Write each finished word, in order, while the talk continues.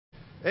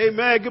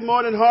Amen. Good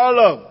morning,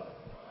 Harlem.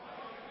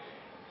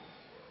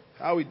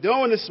 How we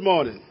doing this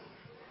morning?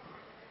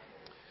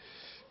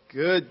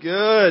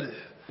 Good.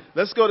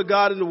 Let's go to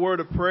God in the word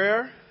of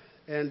prayer,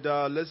 and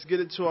let's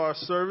get into our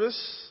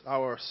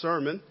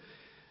sermon.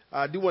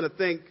 I do want to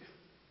thank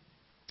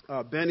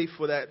Benny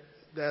for that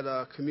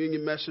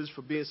communion message,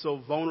 for being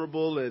so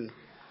vulnerable, and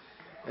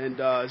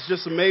it's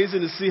just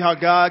amazing to see how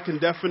God can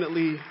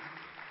definitely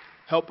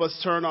help us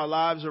turn our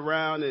lives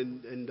around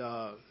and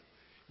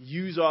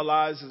use our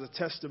lives as a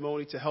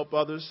testimony to help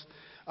others.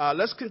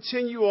 Let's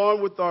continue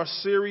on with our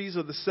series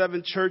of the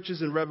 7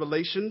 churches in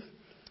Revelation.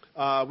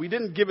 We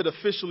didn't give it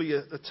officially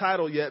a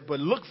title yet, but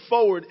Look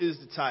Forward is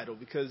the title,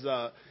 because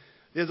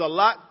there's a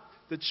lot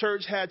the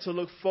church had to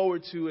look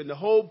forward to. In the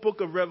whole book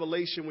of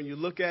Revelation, when you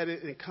look at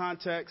it in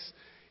context,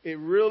 it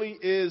really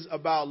is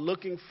about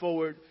looking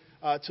forward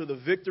to the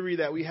victory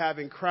that we have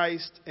in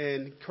Christ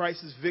and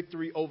Christ's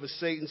victory over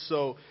Satan.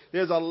 So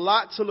there's a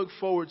lot to look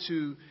forward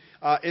to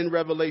in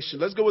Revelation.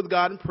 Let's go with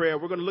God in prayer.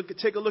 We're going to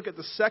take a look at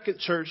the second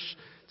church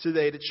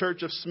today, the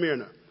church of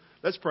Smyrna.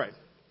 Let's pray.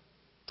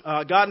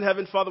 God in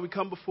heaven, Father, we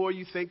come before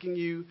you thanking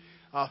you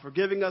for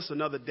giving us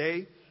another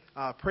day.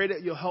 Pray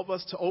that you'll help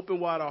us to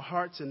open wide our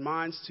hearts and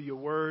minds to your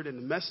word and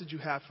the message you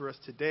have for us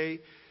today.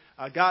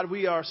 God,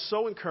 we are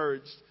so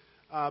encouraged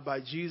by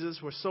Jesus.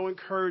 We're so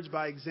encouraged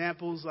by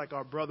examples like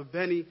our brother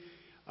Benny,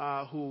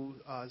 who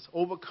has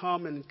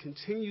overcome and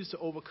continues to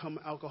overcome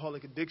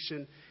alcoholic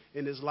addiction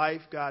in his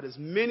life. God, as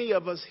many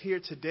of us here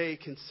today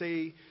can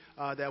say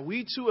that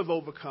we too have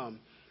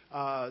overcome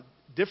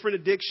different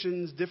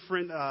addictions,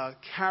 different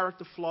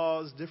character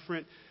flaws,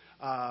 different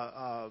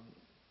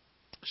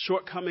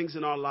shortcomings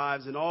in our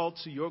lives, and all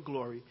to your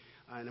glory.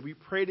 And we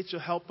pray that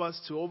you'll help us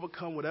to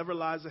overcome whatever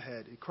lies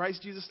ahead. In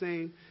Christ Jesus'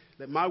 name,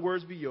 let my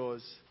words be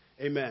yours.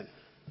 Amen.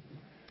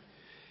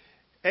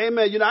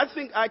 Amen. I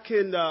think I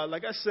can,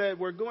 like I said,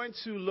 we're going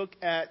to look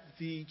at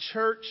the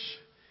church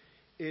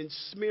in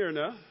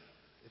Smyrna.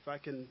 If I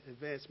can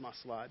advance my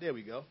slide. There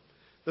we go.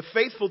 The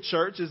Faithful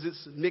Church, as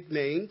it's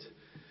nicknamed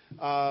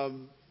by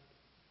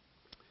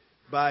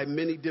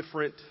many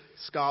different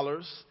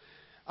scholars.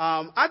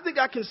 I think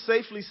I can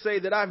safely say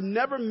that I've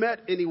never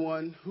met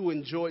anyone who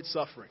enjoyed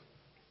suffering.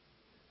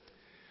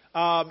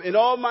 In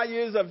all my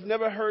years, I've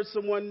never heard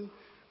someone,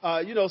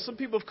 some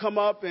people have come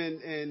up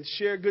and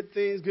share good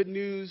things, good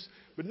news,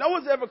 but no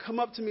one's ever come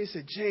up to me and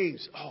said,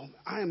 James,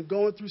 I am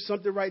going through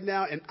something right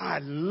now and I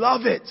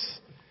love it.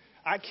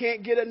 I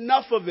can't get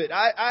enough of it.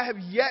 I have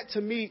yet to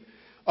meet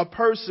a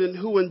person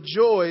who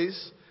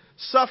enjoys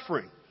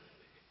suffering.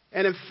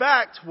 And in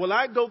fact, when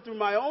I go through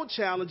my own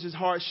challenges,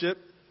 hardship,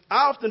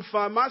 I often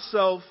find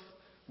myself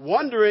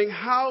wondering,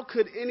 how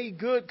could any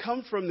good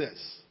come from this?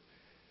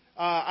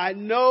 I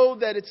know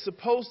that it's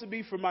supposed to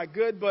be for my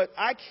good, but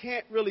I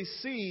can't really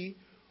see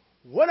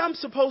what I'm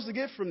supposed to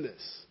get from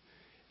this.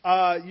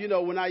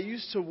 When I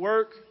used to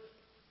work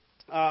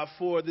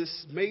for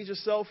this major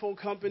cell phone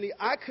company,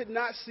 I could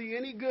not see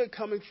any good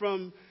coming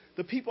from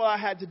the people I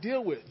had to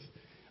deal with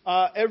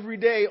every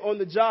day on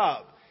the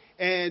job,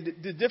 and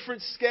the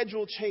different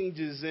schedule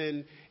changes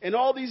and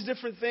all these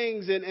different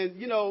things. And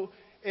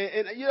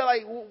you're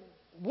like,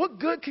 what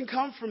good can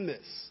come from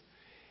this?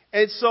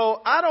 And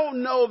so I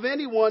don't know of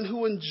anyone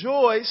who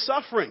enjoys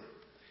suffering.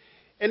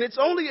 And it's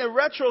only in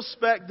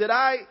retrospect that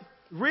I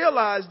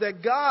realized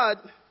that God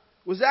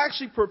was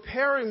actually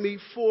preparing me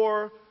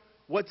for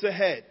what's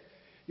ahead.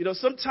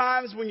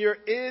 Sometimes when you're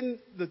in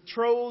the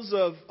throes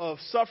of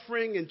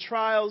suffering and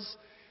trials,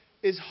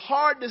 it's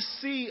hard to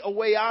see a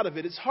way out of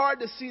it. It's hard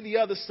to see the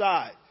other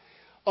side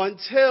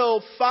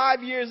until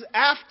 5 years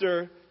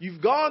after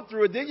you've gone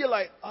through it. Then you're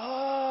like,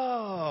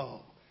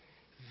 oh,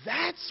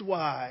 that's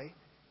why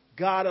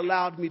God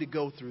allowed me to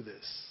go through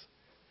this.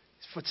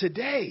 It's for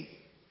today,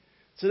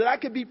 so that I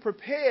could be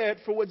prepared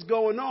for what's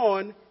going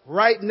on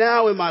right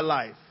now in my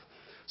life.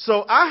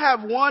 So I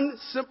have one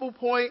simple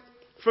point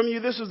from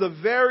you. This is a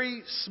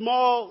very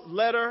small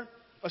letter,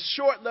 a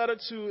short letter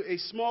to a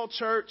small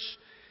church.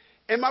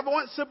 And my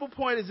one simple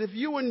point is, if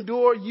you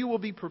endure, you will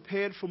be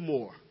prepared for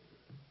more.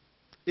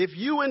 If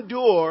you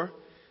endure,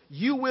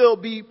 you will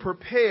be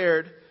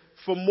prepared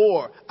for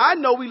more. I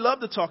know we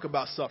love to talk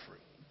about suffering.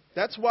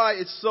 That's why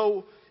it's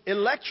so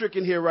electric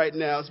in here right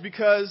now. It's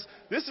because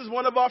this is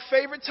one of our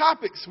favorite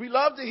topics. We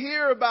love to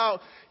hear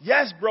about,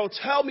 yes, bro,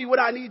 tell me what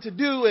I need to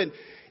do.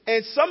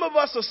 And some of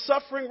us are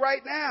suffering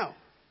right now.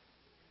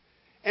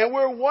 And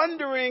we're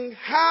wondering,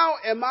 how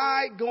am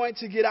I going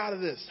to get out of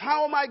this?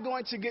 How am I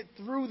going to get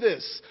through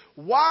this?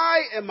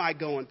 Why am I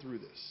going through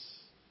this?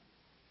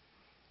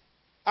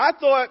 I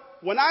thought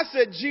when I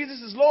said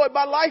Jesus is Lord,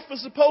 my life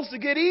was supposed to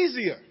get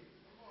easier.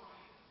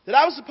 That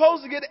I was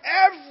supposed to get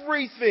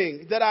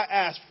everything that I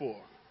asked for.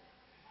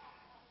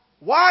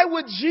 Why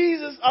would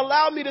Jesus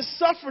allow me to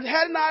suffer?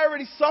 Hadn't I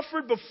already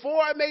suffered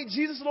before I made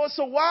Jesus Lord?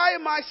 So why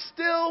am I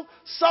still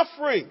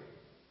suffering?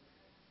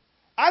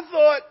 I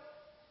thought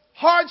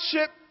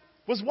hardship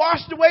was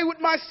washed away with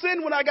my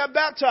sin when I got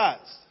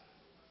baptized.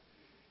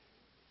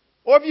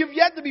 Or if you've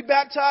yet to be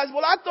baptized,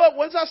 well, I thought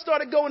once I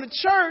started going to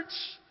church,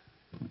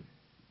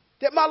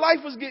 that my life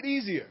was getting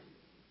easier.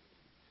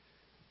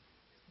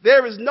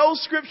 There is no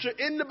scripture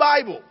in the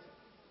Bible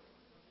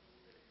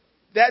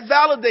that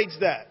validates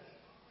that.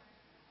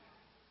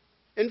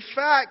 In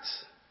fact,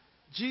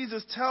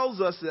 Jesus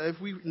tells us that if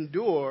we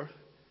endure,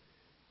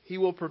 he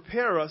will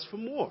prepare us for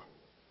more.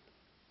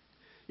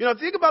 You know,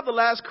 think about the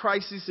last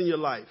crisis in your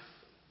life,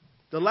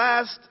 the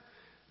last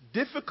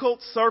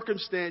difficult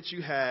circumstance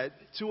you had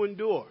to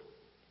endure.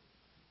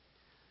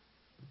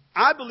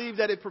 I believe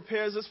that it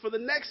prepares us for the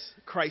next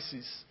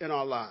crisis in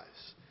our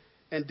lives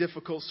and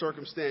difficult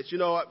circumstance. You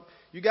know,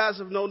 you guys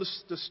have known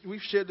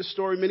we've shared the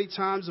story many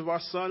times of our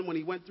son when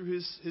he went through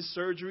his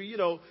surgery. You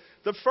know,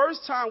 the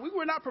first time we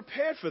were not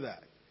prepared for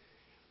that.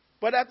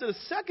 But after the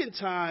second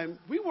time,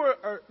 we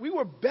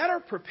were better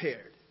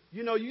prepared.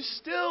 You know, you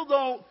still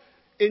don't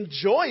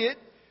enjoy it,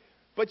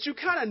 but you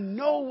kind of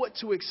know what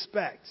to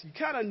expect. You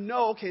kind of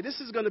know, okay, this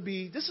is going to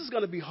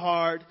be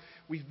hard.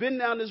 We've been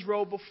down this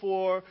road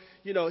before.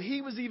 You know,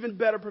 he was even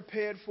better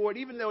prepared for it,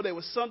 even though there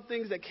were some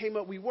things that came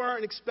up we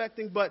weren't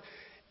expecting, but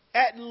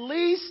at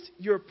least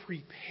you're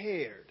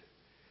prepared.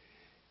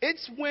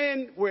 It's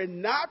when we're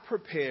not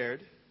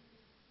prepared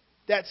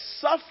that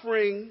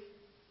suffering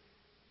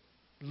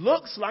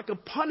looks like a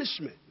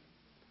punishment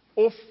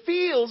or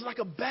feels like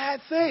a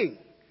bad thing.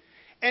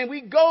 And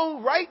we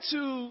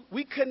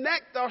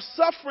connect our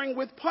suffering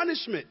with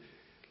punishment.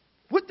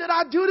 What did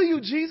I do to you,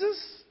 Jesus?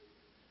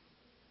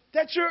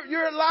 That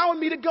you're allowing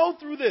me to go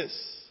through this.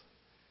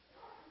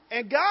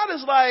 And God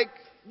is like,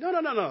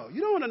 no.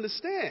 You don't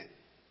understand.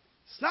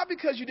 It's not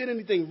because you did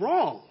anything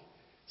wrong.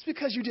 It's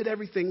because you did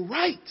everything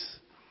right.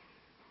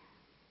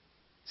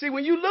 See,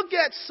 when you look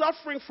at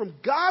suffering from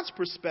God's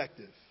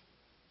perspective,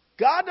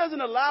 God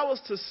doesn't allow us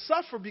to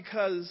suffer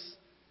because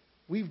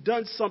we've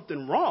done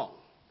something wrong.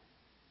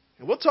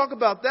 And we'll talk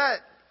about that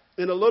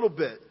in a little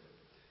bit.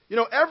 You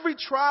know, every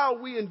trial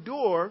we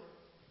endure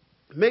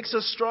makes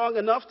us strong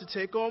enough to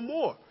take on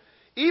more.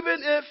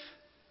 Even if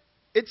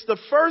it's the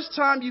first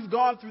time you've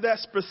gone through that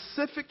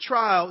specific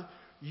trial,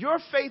 your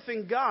faith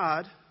in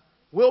God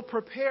will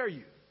prepare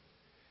you.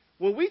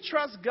 When we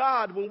trust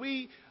God, when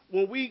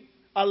we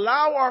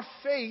allow our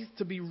faith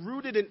to be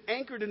rooted and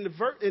anchored in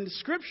the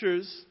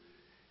scriptures,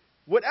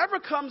 whatever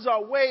comes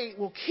our way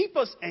will keep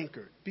us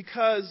anchored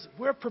because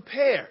we're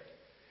prepared.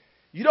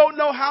 You don't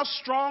know how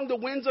strong the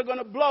winds are going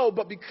to blow,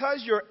 but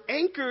because you're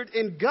anchored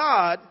in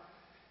God,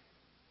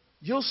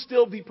 you'll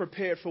still be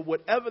prepared for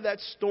whatever that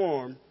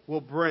storm will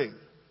bring.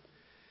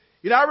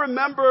 You know, I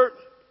remember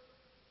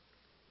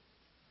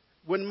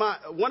when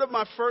one of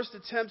my first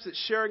attempts at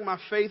sharing my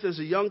faith as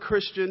a young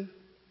Christian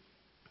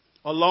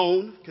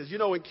alone, because, you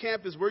know, in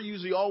campus, we're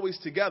usually always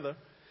together.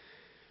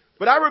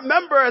 But I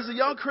remember as a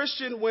young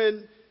Christian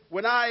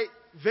when I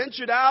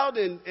ventured out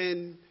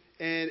and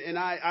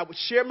I would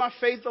share my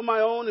faith on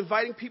my own,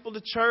 inviting people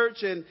to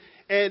church, and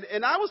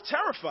I was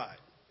terrified.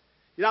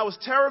 You know, I was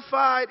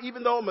terrified,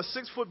 even though I'm a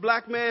 6-foot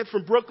black man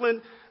from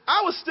Brooklyn,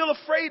 I was still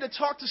afraid to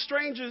talk to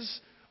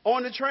strangers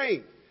on the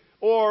train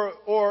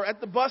or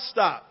at the bus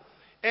stop.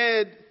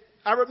 And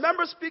I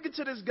remember speaking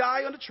to this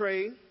guy on the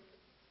train.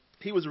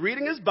 He was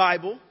reading his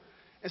Bible.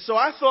 And so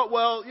I thought,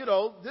 well, you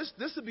know, this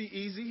would be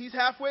easy. He's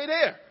halfway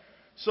there.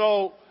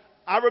 So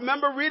I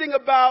remember reading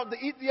about the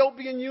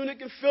Ethiopian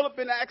eunuch and Philip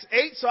in Acts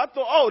 8. So I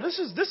thought, oh, this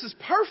is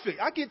perfect.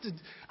 I get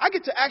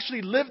to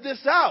actually live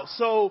this out.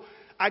 So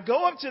I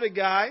go up to the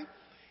guy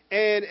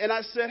and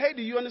I said, hey,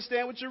 do you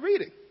understand what you're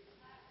reading?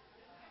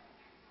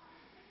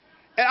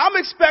 And I'm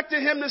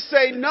expecting him to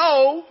say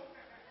no.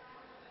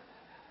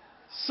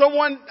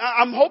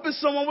 I'm hoping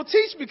someone will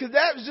teach me because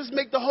that would just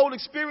make the whole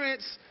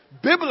experience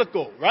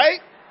biblical, right?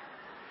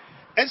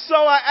 And so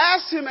I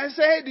asked him, I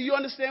said, hey, do you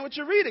understand what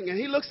you're reading? And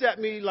he looks at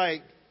me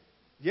like,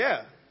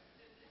 yeah.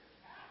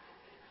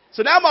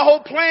 So now my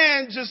whole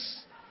plan just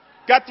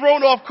got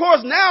thrown off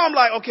course. Now I'm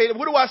like, okay,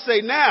 what do I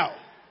say now?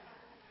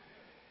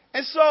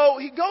 And so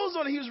he goes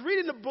on, he was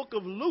reading the book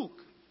of Luke.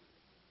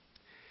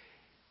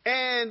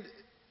 And,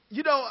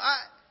 you know,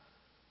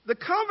 the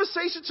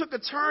conversation took a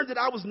turn that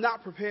I was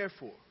not prepared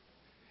for.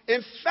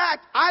 In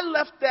fact, I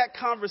left that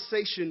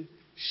conversation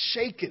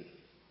shaken.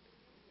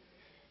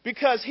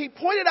 Because he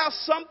pointed out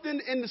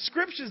something in the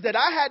scriptures that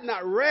I had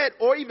not read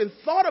or even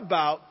thought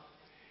about.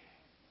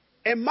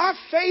 And my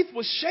faith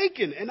was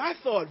shaken. And I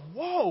thought,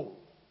 whoa.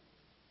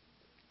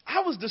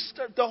 I was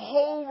disturbed the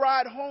whole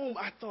ride home.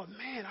 I thought,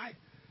 man,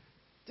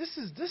 this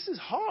is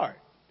hard.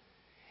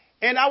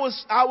 And I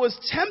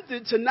was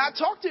tempted to not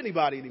talk to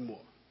anybody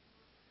anymore.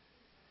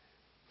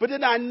 But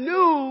then I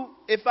knew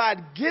if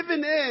I'd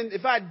given in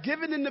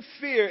to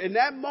fear in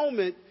that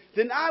moment,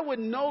 then I would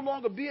no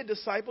longer be a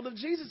disciple of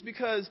Jesus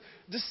because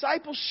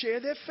disciples share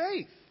their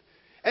faith.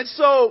 And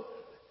so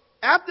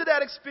after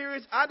that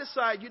experience, I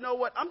decided, you know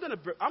what, I'm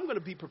going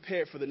to be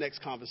prepared for the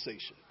next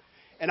conversation.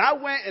 And I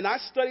went and I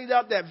studied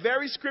out that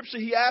very scripture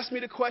he asked me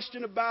the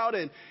question about,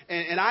 and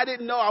I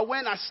didn't know. I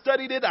went and I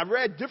studied it. I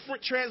read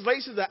different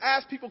translations. I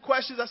asked people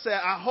questions. I said,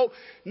 I hope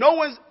no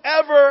one's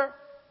ever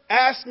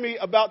asked me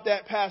about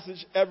that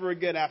passage ever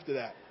again after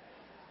that.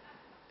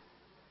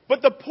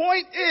 But the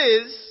point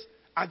is,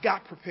 I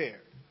got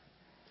prepared.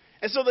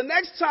 And so the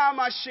next time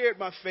I shared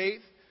my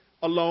faith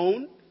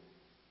alone,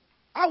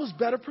 I was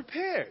better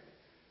prepared.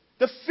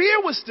 The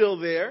fear was still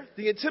there.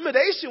 The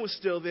intimidation was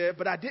still there,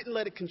 but I didn't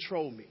let it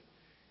control me.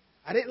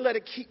 I didn't let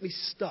it keep me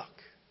stuck.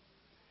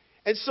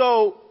 And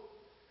so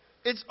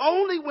it's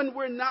only when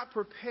we're not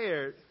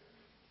prepared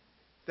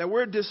that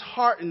we're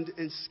disheartened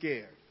and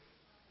scared.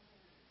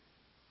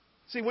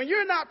 See, when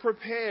you're not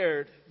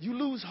prepared, you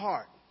lose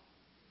heart.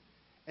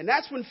 And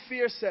that's when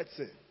fear sets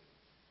in.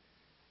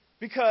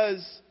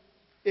 Because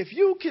if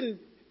you can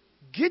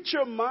get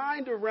your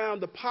mind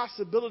around the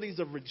possibilities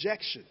of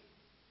rejection,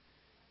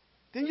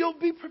 then you'll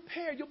be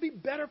prepared. You'll be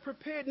better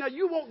prepared. Now,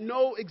 you won't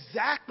know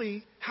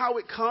exactly how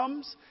it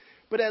comes,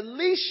 but at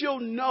least you'll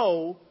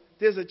know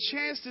there's a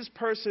chance this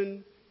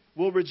person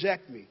will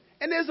reject me.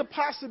 And there's a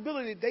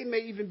possibility they may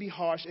even be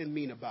harsh and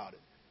mean about it.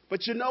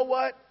 But you know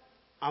what?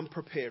 I'm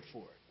prepared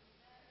for it.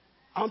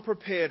 I'm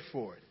prepared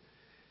for it.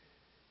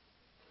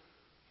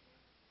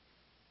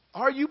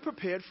 Are you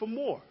prepared for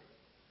more?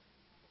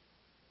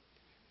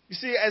 You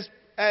see,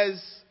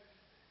 as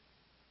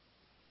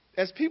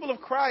people of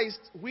Christ,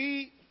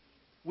 we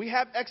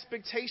have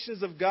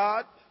expectations of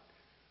God.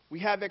 We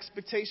have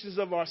expectations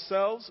of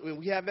ourselves. And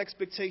we have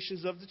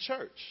expectations of the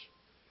church.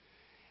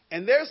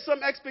 And there's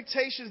some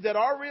expectations that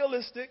are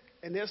realistic,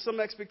 and there's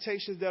some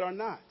expectations that are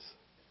not.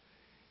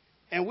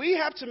 And we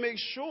have to make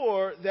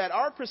sure that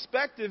our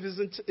perspective is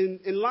in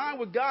line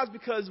with God's,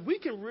 because we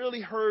can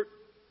really hurt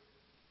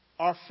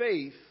our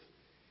faith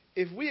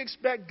if we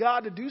expect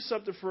God to do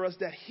something for us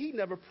that He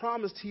never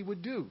promised He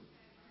would do.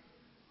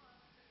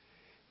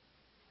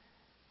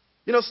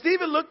 You know,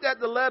 Stephen looked at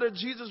the letter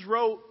Jesus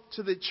wrote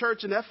to the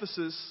church in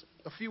Ephesus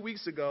a few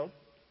weeks ago.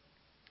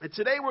 And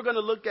today we're going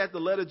to look at the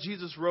letter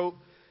Jesus wrote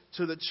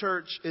to the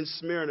church in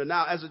Smyrna.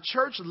 Now, as a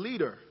church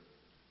leader,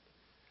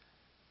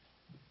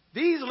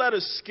 these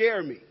letters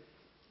scare me.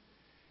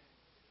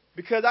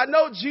 Because I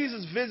know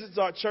Jesus visits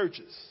our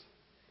churches.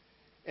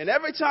 And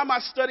every time I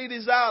study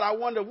these out, I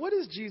wonder, what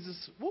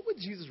would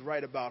Jesus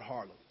write about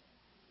Harlem?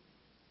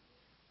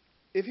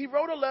 If he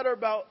wrote a letter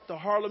about the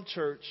Harlem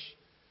church,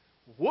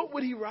 what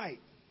would he write?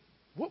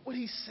 What would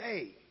he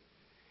say?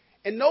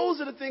 And those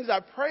are the things I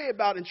pray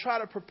about and try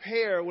to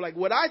prepare. Like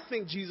what I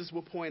think Jesus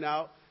will point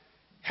out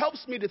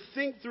helps me to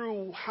think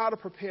through how to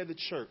prepare the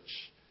church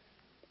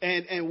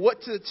and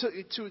what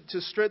to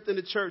strengthen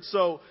the church.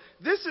 So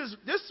this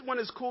one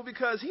is cool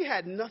because he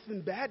had nothing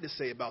bad to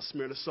say about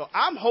Smyrna. So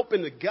I'm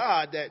hoping to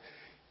God that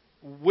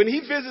when he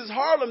visits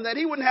Harlem that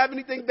he wouldn't have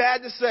anything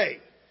bad to say.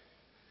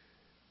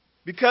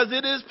 Because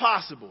it is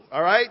possible,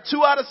 all right?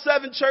 2 out of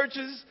 7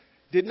 churches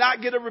did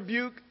not get a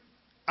rebuke.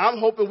 I'm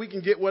hoping we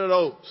can get one of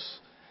those.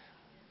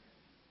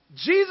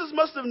 Jesus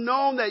must have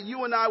known that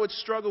you and I would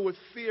struggle with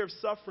fear of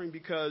suffering,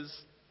 because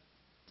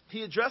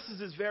he addresses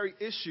this very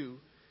issue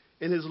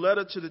in his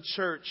letter to the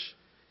church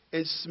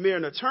in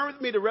Smyrna. Turn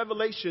with me to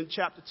Revelation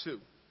chapter 2.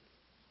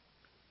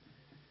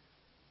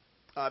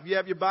 If you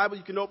have your Bible,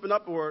 you can open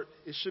up, or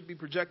it should be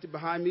projected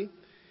behind me.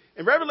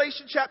 In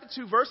Revelation chapter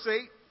 2, verse 8,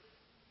 it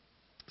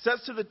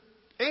says, to the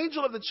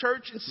angel of the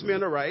church in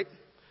Smyrna write,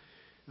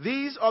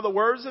 these are the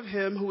words of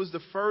him who is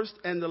the first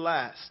and the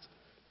last,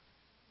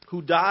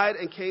 who died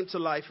and came to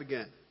life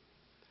again.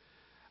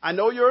 I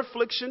know your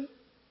afflictions,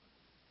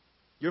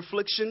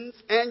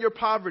 and your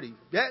poverty,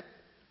 yet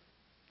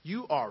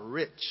you are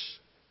rich.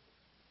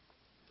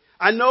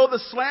 I know the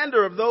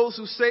slander of those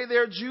who say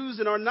they're Jews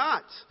and are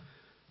not,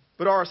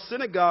 but are a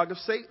synagogue of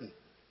Satan.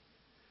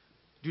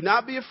 Do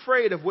not be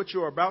afraid of what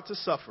you are about to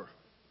suffer.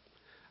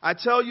 I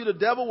tell you, the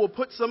devil will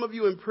put some of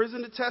you in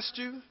prison to test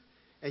you,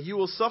 and you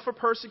will suffer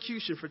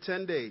persecution for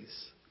 10 days.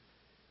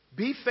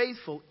 Be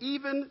faithful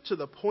even to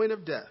the point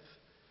of death,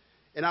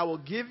 and I will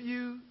give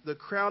you the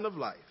crown of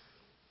life.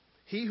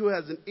 He who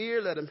has an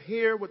ear, let him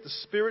hear what the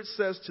Spirit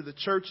says to the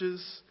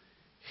churches.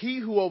 He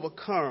who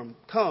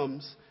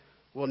overcomes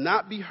will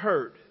not be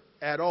hurt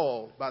at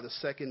all by the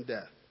second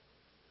death.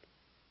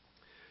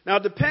 Now,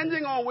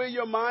 depending on where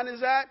your mind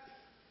is at,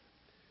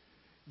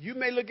 you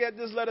may look at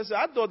this letter and say,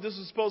 I thought this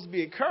was supposed to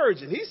be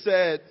encouraging. He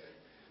said,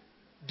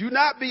 do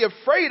not be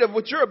afraid of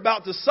what you're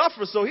about to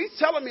suffer. So he's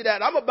telling me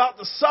that I'm about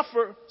to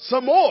suffer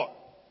some more.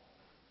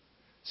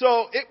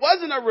 So it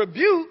wasn't a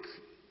rebuke.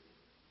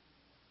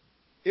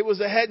 It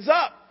was a heads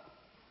up.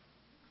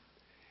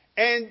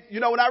 And, you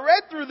know, when I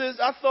read through this,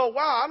 I thought,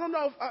 wow, I don't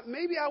know if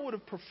maybe I would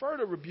have preferred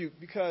a rebuke,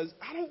 because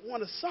I don't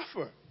want to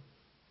suffer.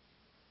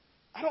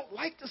 I don't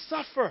like to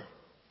suffer.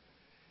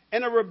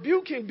 And a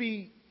rebuke can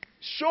be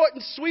short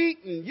and sweet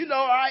and, you know,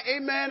 all right,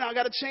 amen, I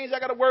got to change, I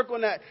got to work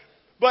on that.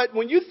 But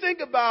when you think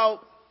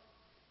about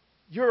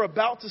you're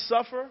about to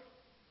suffer,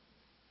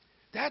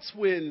 that's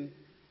when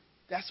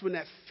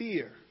that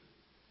fear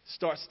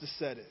starts to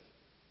set in.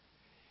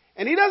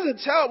 And he doesn't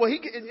tell,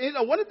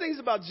 one of the things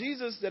about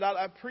Jesus that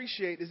I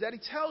appreciate is that he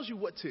tells you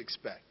what to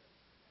expect.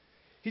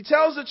 He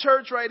tells the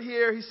church right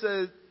here, he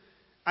says,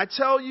 I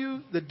tell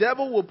you, the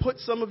devil will put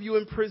some of you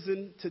in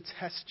prison to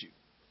test you.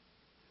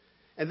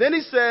 And then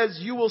he says,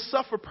 you will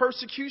suffer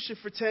persecution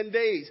for 10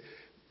 days.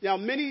 Now,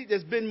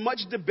 there's been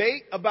much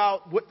debate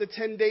about what the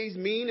 10 days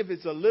mean, if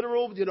it's a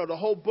literal, the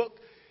whole book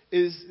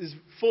is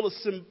full of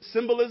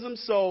symbolism.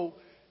 So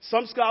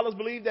some scholars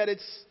believe that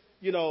it's,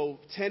 10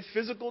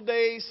 physical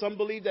days. Some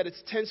believe that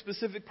it's 10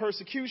 specific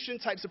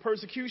types of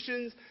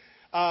persecutions.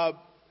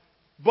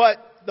 But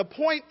the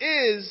point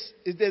is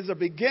there's a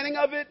beginning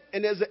of it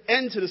and there's an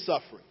end to the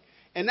suffering.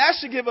 And that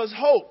should give us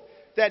hope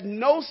that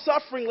no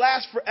suffering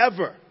lasts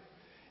forever.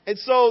 And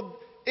so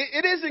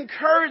it is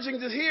encouraging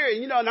to hear,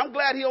 and I'm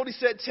glad he only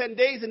said 10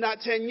 days and not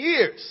 10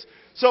 years.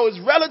 So it's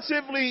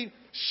relatively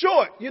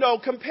short,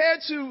 compared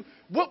to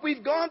what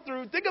we've gone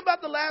through. Think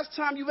about the last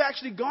time you've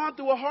actually gone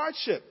through a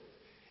hardship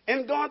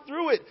and gone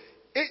through it.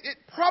 It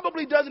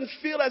probably doesn't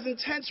feel as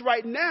intense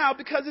right now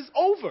because it's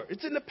over.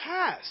 It's in the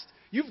past.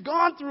 You've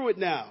gone through it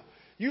now.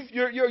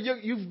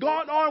 You've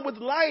gone on with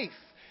life.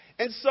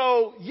 And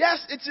so,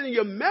 yes, it's in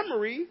your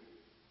memory,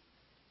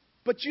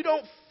 but you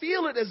don't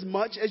feel it as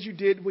much as you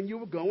did when you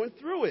were going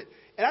through it.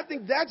 And I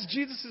think that's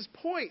Jesus'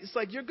 point. It's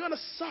like you're going to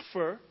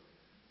suffer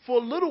for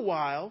a little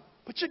while,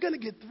 but you're going to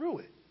get through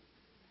it.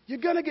 You're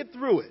going to get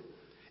through it.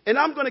 And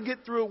I'm going to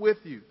get through it with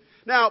you.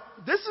 Now,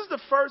 this is the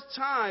first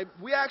time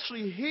we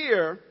actually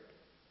hear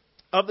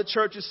of the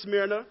church of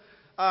Smyrna.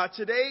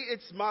 Today,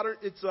 it's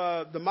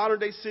the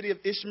modern-day city of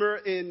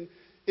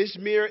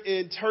Izmir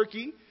in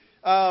Turkey.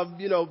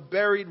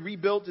 Buried,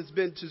 rebuilt. It's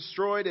been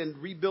destroyed and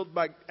rebuilt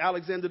by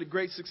Alexander the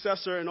Great's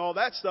successor and all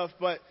that stuff.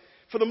 But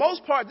for the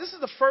most part, this is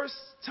the first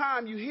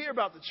time you hear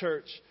about the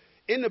church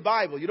in the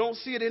Bible. You don't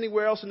see it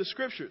anywhere else in the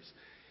scriptures.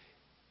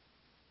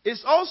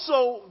 It's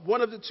also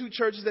one of the two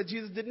churches that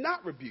Jesus did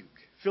not rebuke,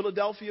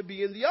 Philadelphia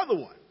being the other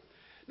one.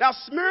 Now,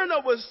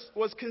 Smyrna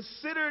was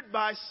considered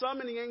by some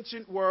in the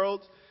ancient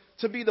world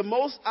to be the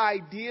most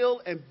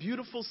ideal and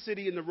beautiful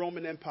city in the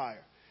Roman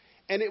Empire.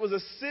 And it was a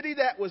city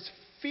that was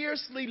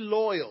fiercely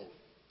loyal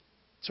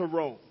to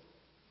Rome.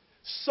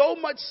 So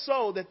much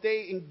so that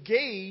they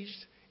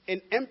engaged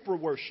in emperor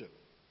worship,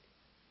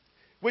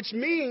 which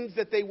means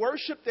that they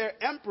worshiped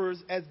their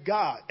emperors as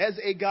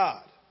a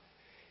god.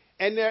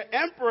 And their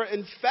emperor,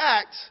 in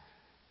fact,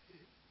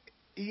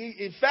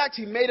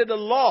 he made it a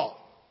law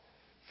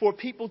for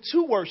people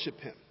to worship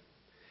him.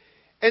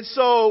 And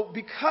so,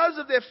 because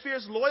of their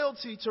fierce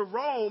loyalty to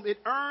Rome, it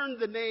earned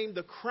the name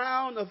the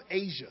Crown of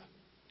Asia.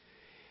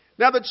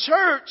 Now, the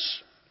church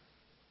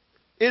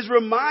is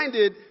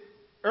reminded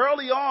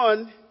early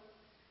on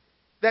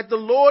that the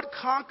Lord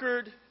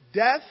conquered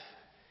death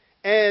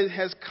and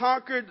has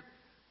conquered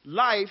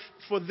life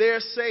for their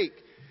sake.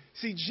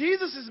 See,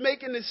 Jesus is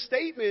making this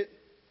statement,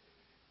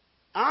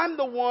 I'm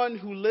the one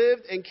who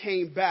lived and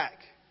came back.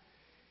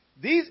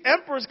 These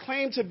emperors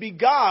claim to be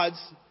gods,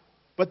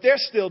 but they're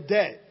still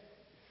dead.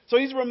 So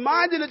he's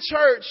reminding the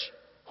church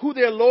who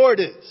their Lord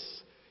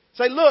is.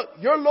 Say, look,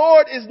 your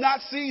Lord is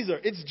not Caesar,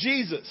 it's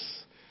Jesus.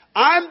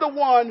 I'm the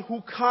one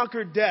who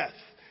conquered death.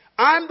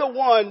 I'm the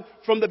one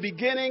from the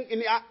beginning.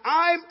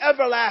 I'm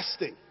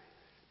everlasting.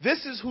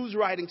 This is who's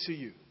writing to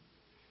you,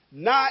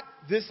 not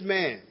this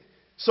man.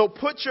 So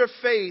put your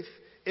faith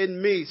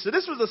in me. So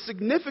this was a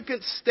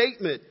significant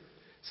statement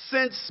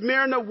since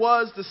Smyrna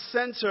was the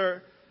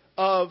center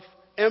of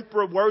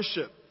emperor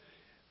worship.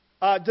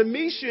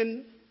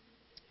 Domitian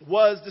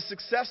was the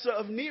successor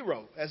of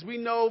Nero. As we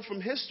know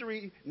from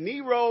history,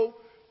 Nero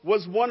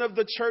was one of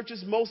the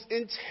church's most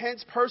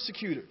intense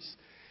persecutors.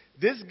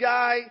 This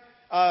guy,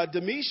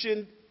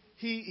 Domitian,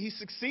 he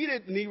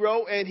succeeded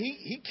Nero, and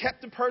he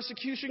kept the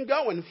persecution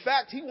going. In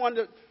fact, he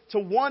wanted to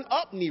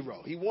one-up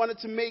Nero. He wanted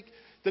to make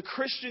the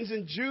Christians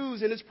and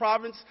Jews in his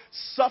province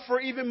suffer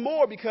even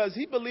more because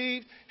he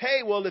believed,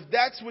 hey, well, if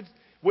that's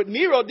what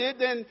Nero did,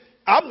 then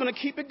I'm going to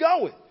keep it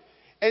going.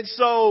 And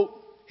so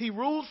he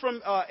ruled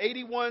from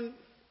 81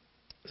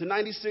 to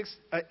 96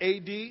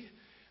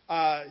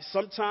 AD.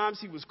 Sometimes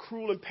he was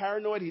cruel and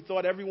paranoid. He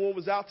thought everyone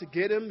was out to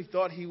get him. He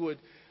thought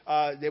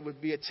there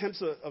would be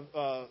attempts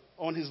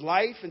on his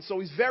life. And so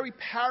he's very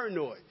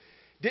paranoid.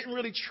 Didn't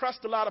really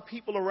trust a lot of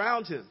people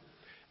around him.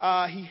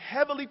 He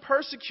heavily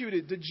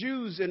persecuted the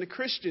Jews and the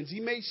Christians. He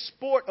made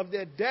sport of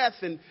their death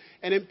and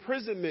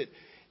imprisonment.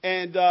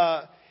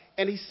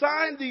 And he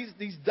signed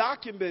these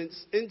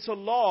documents into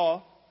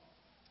law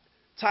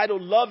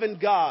titled Love and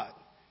God,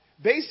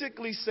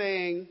 basically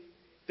saying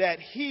that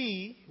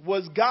he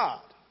was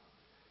God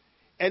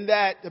and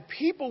that the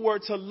people were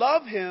to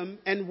love him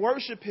and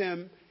worship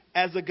him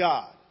as a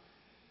God.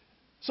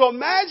 So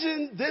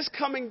imagine this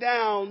coming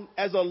down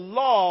as a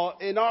law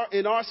in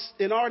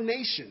our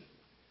nation,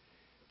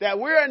 that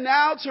we are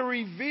now to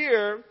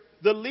revere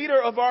the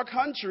leader of our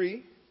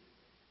country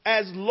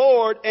as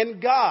Lord and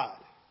God.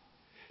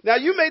 Now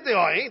you may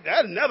think,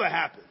 that never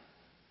happened.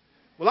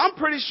 Well, I'm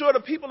pretty sure the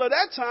people of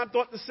that time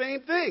thought the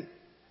same thing.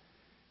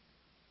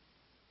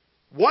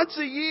 Once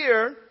a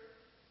year,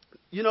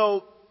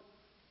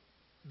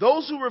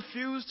 those who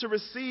refuse to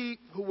receive,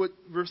 who would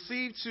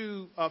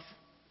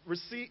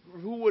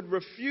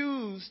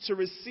refuse to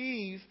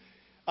receive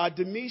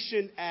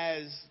Domitian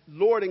as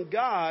Lord and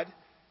God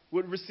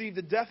would receive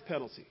the death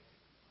penalty.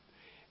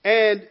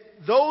 And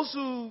those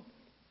who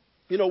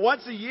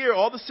Once a year,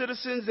 all the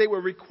citizens, they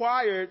were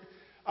required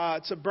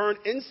to burn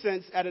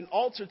incense at an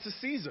altar to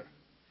Caesar.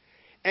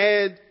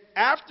 And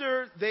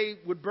after they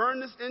would burn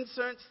this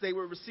incense, they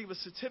would receive a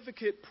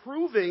certificate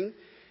proving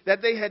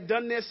that they had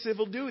done their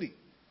civil duty.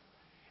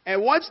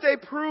 And once they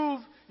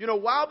proved,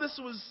 while this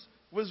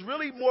was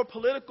really more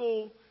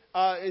political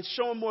and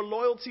showing more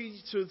loyalty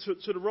to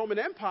the Roman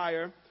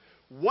Empire,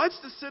 once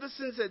the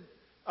citizens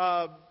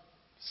had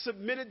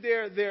submitted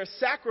their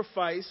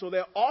sacrifice or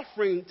their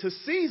offering to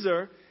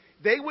Caesar,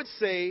 they would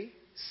say,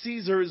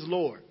 Caesar is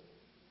Lord.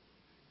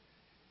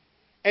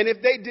 And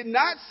if they did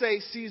not say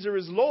Caesar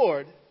is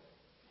Lord,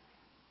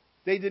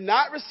 they did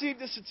not receive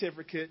the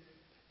certificate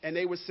and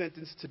they were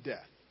sentenced to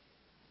death.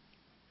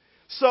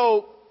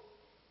 So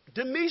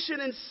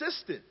Domitian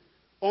insisted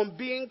on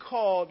being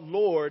called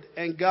Lord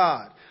and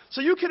God.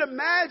 So you can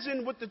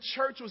imagine what the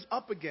church was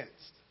up against.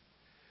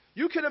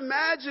 You can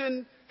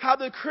imagine how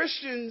the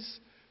Christians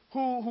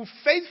who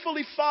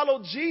faithfully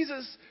followed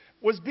Jesus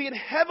was being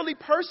heavily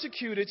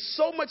persecuted,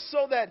 so much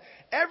so that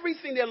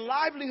everything, their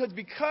livelihoods,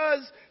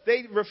 because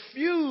they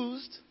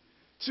refused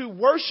to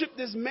worship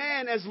this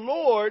man as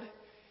Lord,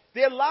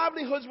 their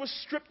livelihoods were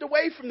stripped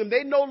away from them.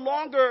 They no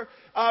longer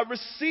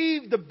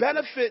received the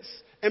benefits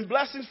and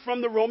blessings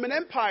from the Roman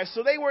Empire.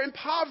 So they were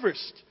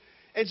impoverished.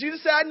 And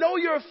Jesus said, I know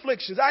your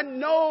afflictions. I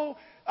know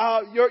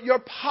your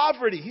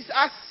poverty. He said,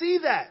 I see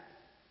that.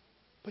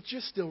 But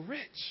you're still rich.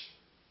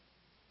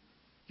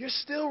 You're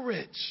still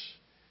rich.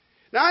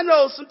 Now, I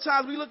know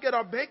sometimes we look at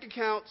our bank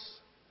accounts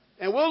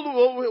and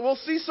we'll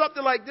see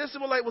something like this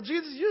and we're like, well,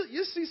 Jesus,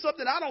 you see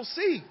something I don't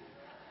see.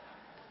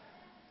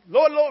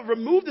 Lord,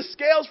 remove the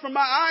scales from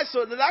my eyes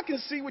so that I can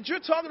see what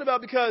you're talking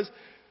about, because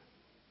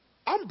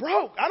I'm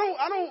broke. I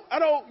don't,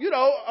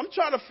 I'm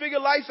trying to figure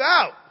life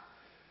out.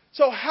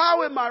 So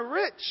how am I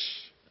rich?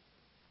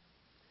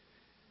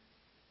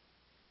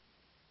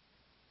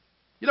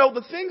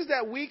 The things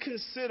that we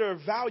consider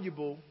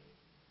valuable,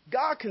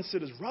 God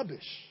considers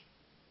rubbish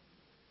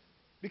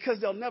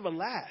because they'll never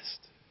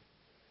last.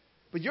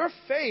 But your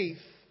faith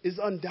is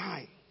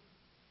undying.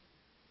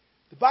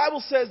 The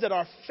Bible says that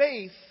our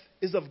faith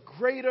is of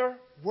greater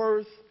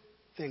worth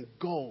than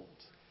gold.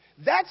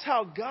 That's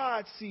how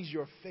God sees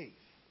your faith.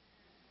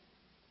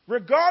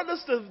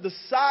 Regardless of the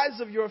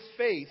size of your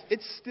faith,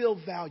 it's still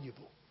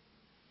valuable.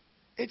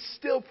 It's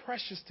still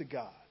precious to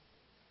God.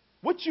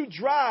 What you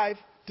drive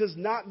does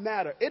not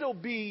matter. It'll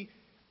be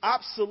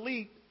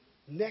obsolete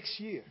next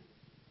year.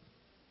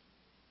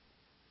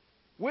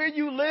 Where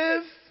you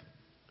live,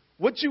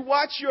 what you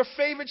watch your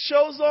favorite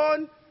shows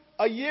on,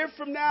 a year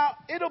from now,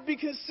 it'll be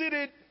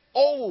considered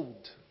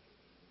old.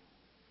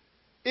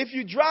 If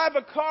you drive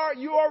a car,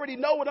 you already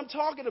know what I'm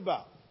talking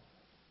about.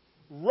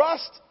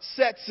 Rust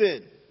sets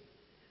in.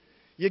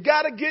 You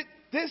got to get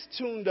this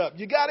tuned up.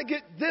 You got to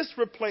get this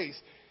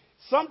replaced.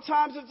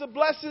 Sometimes it's a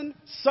blessing.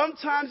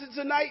 Sometimes it's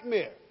a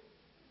nightmare.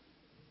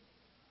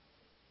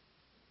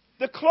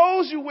 The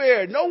clothes you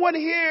wear, no one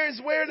here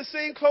is wearing the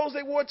same clothes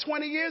they wore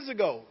 20 years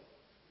ago.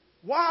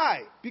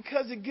 Why?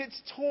 Because it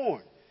gets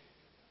torn.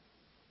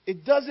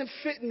 It doesn't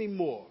fit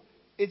anymore.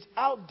 It's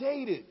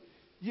outdated.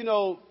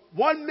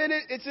 1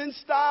 minute it's in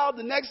style,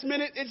 the next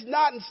minute it's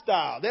not in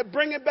style. They're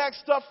bringing back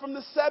stuff from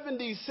the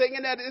 70s, saying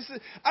that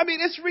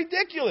it's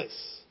ridiculous.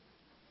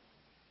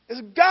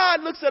 As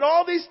God looks at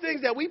all these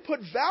things that we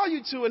put value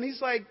to, and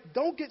he's like,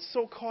 don't get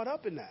so caught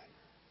up in that,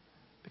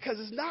 because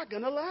it's not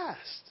going to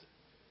last.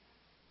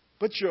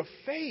 But your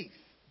faith,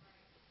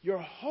 your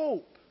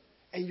hope,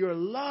 and your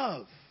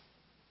love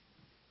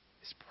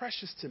is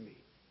precious to me.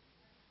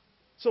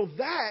 So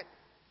that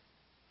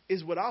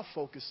is what I'll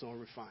focus on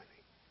refining.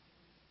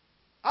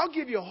 I'll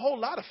give you a whole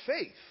lot of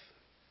faith.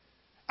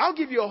 I'll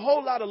give you a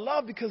whole lot of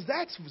love, because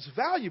that's what's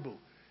valuable.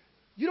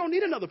 You don't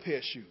need another pair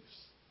of shoes.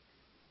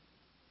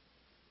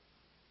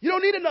 You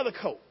don't need another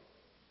coat.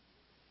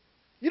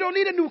 You don't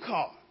need a new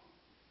car.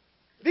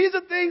 These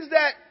are things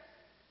that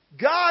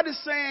God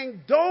is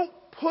saying, don't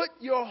put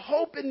your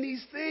hope in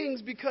these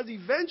things, because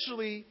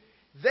eventually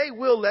they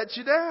will let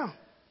you down.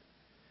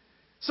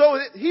 So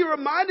he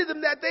reminded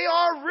them that they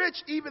are rich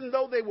even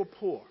though they were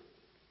poor.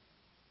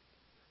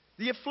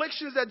 The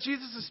afflictions that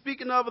Jesus is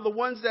speaking of are the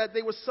ones that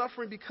they were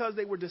suffering because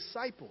they were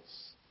disciples,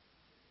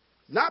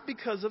 not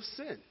because of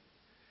sin.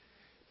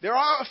 There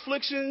are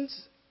afflictions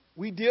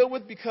we deal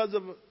with because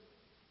of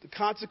the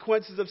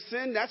consequences of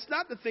sin. That's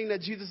not the thing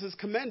that Jesus is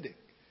commending.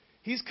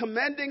 He's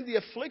commending the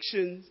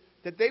afflictions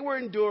that they were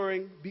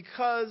enduring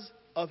because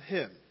of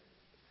him.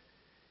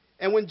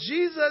 And when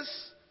Jesus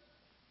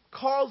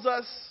calls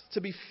us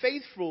to be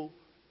faithful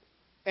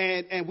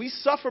and we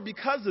suffer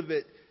because of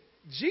it,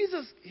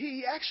 Jesus,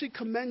 he actually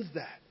commends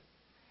that.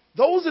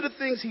 Those are the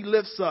things he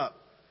lifts up,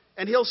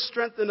 and he'll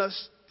strengthen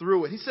us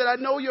through it. He said, I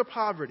know your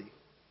poverty,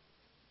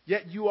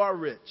 yet you are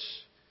rich.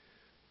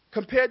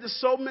 Compared to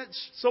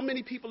so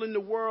many people in the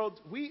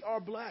world, we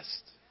are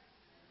blessed.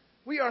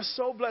 We are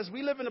so blessed.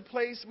 We live in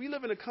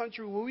a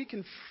country where we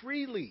can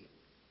freely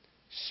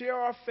share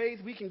our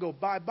faith. We can go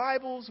buy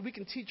Bibles. We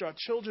can teach our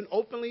children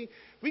openly.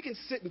 We can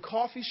sit in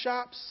coffee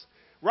shops.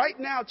 Right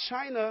now,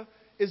 China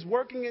is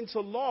working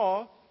into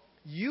law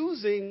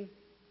using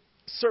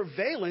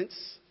surveillance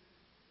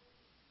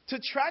to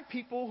track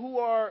people who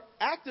are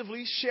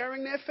actively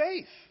sharing their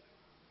faith.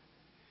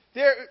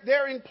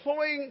 They're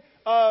employing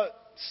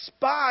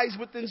spies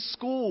within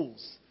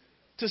schools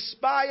to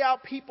spy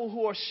out people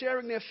who are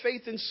sharing their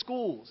faith in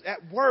schools, at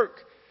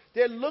work.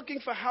 They're looking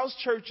for house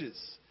churches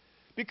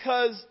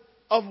because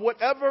of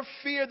whatever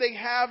fear they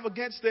have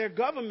against their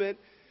government.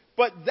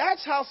 But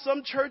that's how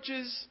some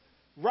churches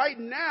right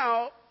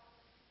now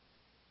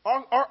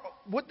are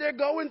what they're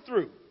going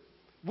through.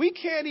 We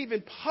can't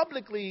even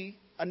publicly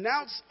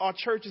announce our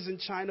churches in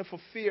China for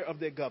fear of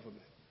their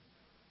government.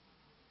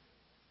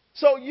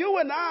 So you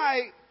and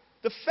I,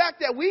 the fact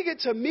that we get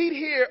to meet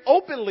here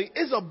openly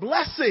is a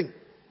blessing.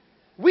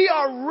 We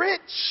are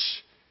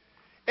rich,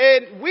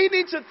 and we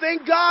need to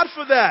thank God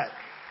for that.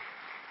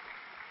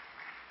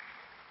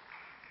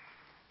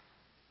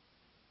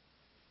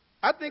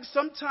 I think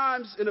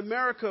sometimes in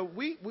America,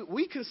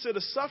 we consider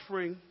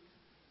suffering,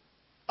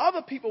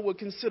 other people would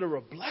consider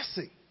a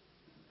blessing.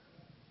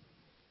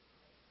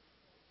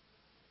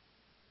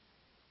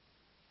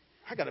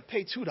 I got to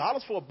pay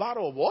 $2 for a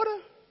bottle of water?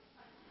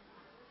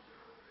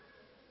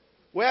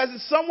 Whereas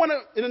someone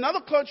in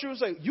another country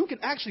was like, you can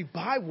actually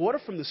buy water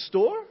from the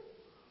store?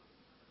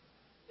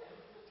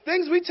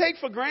 Things we take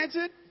for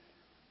granted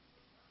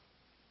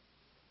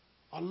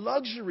are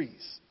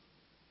luxuries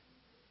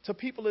to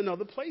people in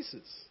other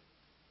places.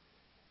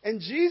 And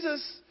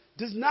Jesus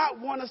does not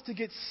want us to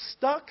get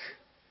stuck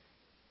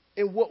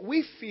in what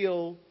we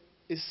feel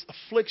is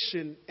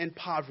affliction and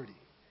poverty.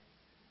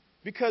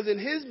 Because in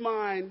his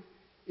mind,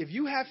 if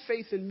you have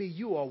faith in me,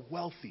 you are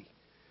wealthy.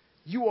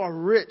 You are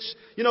rich.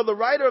 You know, the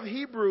writer of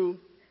Hebrew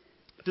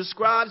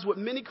describes what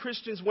many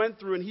Christians went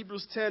through in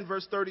Hebrews 10,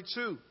 verse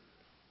 32.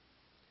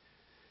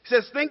 He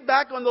says, think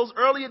back on those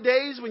earlier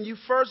days when you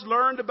first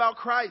learned about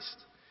Christ.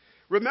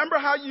 Remember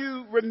how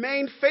you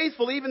remained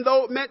faithful even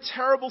though it meant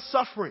terrible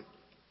suffering.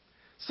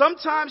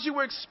 Sometimes you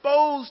were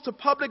exposed to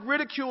public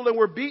ridicule and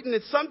were beaten,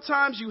 and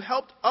sometimes you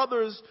helped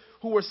others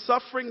who were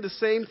suffering the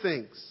same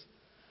things.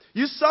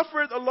 You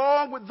suffered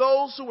along with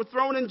those who were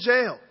thrown in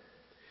jail.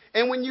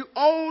 And when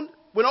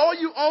all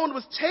you owned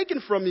was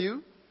taken from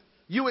you,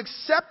 you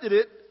accepted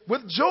it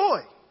with joy.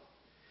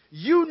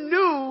 You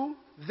knew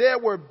there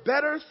were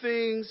better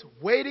things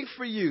waiting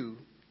for you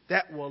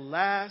that will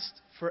last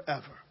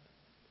forever.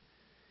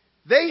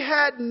 They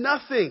had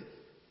nothing,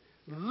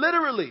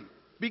 literally,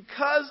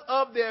 because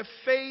of their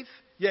faith,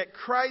 yet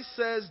Christ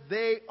says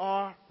they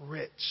are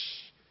rich.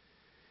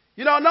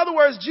 You know, in other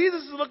words,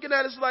 Jesus is looking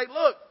at us like,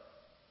 look,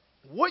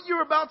 what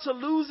you're about to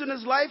lose in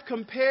this life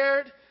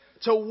compared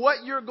to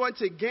what you're going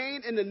to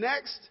gain in the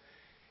next,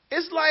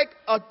 it's like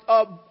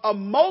a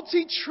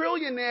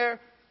multi-trillionaire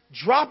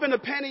dropping a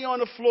penny on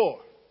the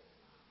floor.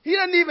 He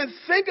doesn't even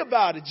think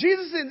about it.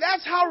 Jesus said,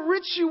 that's how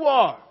rich you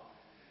are.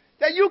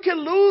 That you can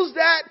lose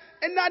that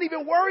and not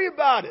even worry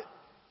about it.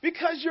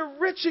 Because you're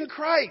rich in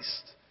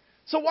Christ.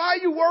 So why are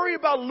you worried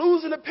about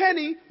losing a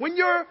penny when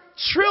you're a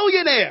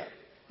trillionaire?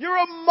 You're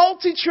a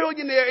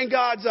multi-trillionaire in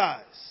God's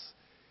eyes.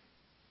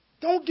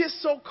 Don't get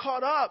so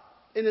caught up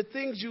in the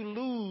things you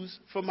lose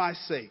for my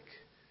sake.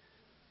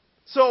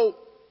 So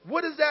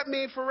what does that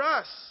mean for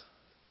us?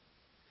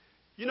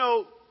 You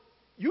know,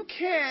 you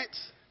can't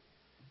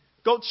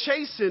go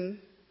chasing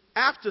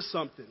after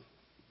something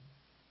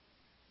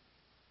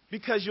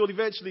because you'll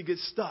eventually get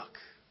stuck.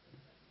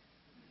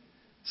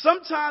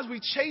 Sometimes we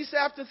chase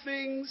after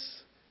things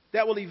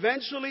that will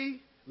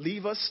eventually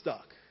leave us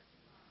stuck.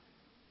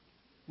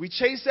 We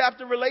chase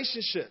after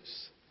relationships.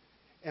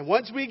 And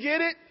once we get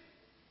it,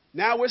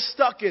 now we're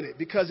stuck in it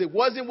because it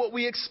wasn't what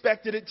we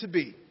expected it to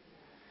be.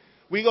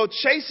 We go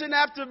chasing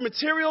after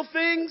material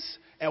things,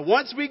 and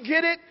once we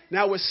get it,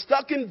 now we're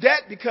stuck in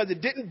debt because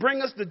it didn't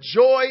bring us the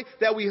joy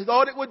that we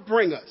thought it would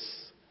bring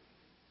us.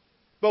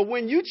 But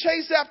when you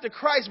chase after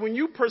Christ, when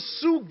you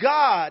pursue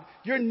God,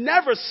 you're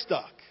never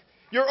stuck.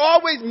 You're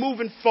always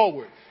moving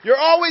forward. You're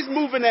always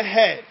moving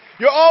ahead.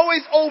 You're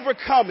always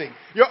overcoming.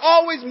 You're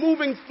always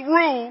moving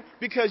through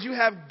because you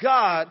have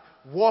God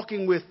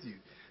walking with you.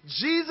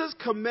 Jesus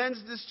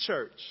commends this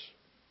church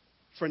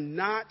for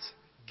not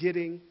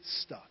getting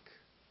stuck.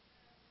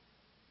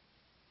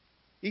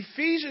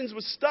 Ephesians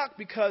was stuck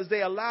because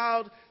they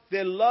allowed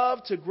their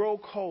love to grow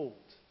cold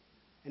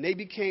and they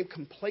became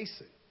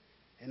complacent.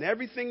 And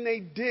everything they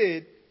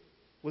did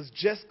was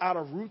just out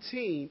of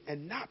routine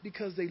and not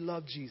because they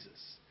loved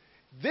Jesus.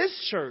 This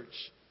church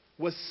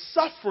was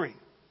suffering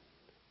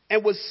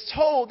and was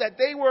told that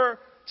they were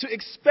to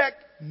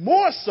expect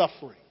more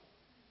suffering.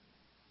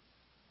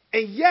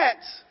 And yet,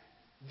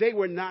 they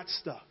were not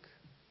stuck.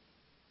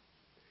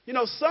 You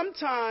know,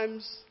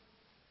 sometimes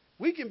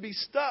we can be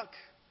stuck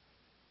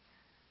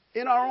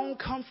in our own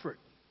comfort.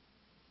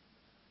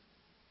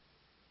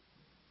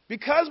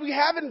 Because we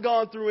haven't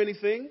gone through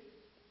anything,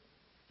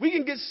 we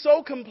can get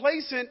so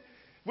complacent,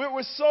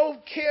 we're so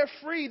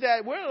carefree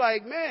that we're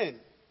like, man,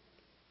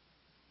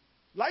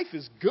 life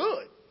is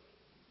good.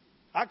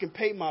 I can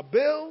pay my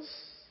bills.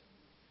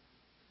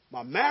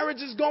 My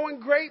marriage is going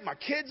great. My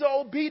kids are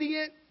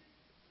obedient.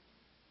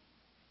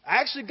 I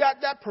actually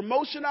got that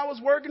promotion I was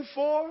working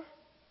for.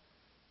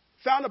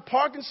 Found a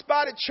parking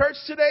spot at church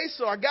today,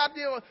 so I got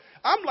there.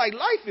 I'm like,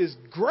 life is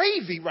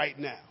gravy right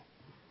now.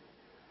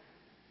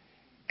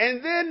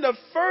 And then the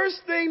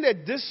first thing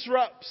that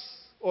disrupts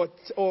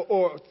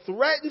or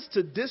threatens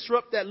to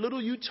disrupt that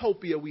little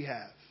utopia we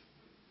have,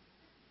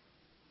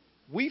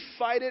 we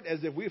fight it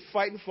as if we're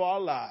fighting for our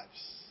lives.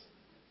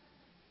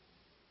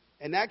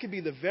 And that could be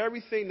the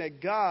very thing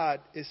that God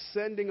is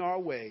sending our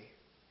way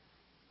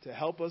to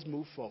help us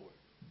move forward.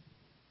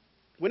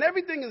 When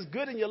everything is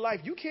good in your life,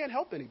 you can't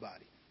help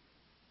anybody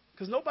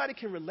because nobody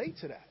can relate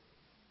to that.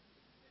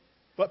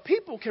 But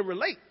people can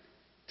relate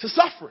to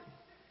suffering.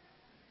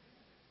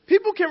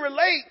 People can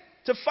relate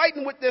to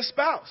fighting with their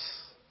spouse.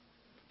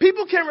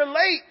 People can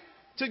relate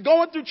to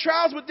going through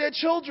trials with their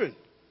children.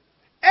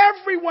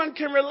 Everyone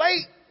can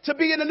relate to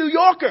being a New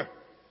Yorker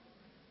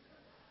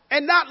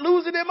and not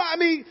losing their mind. I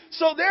mean,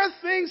 so there are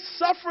things,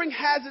 suffering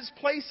has its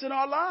place in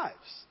our lives.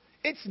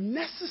 It's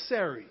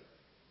necessary.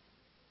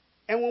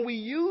 And when we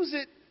use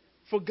it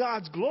for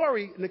God's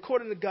glory and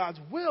according to God's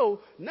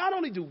will, not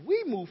only do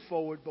we move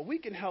forward, but we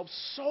can help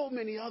so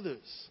many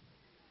others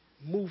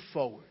move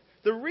forward.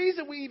 The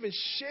reason we even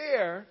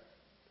share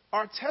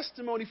our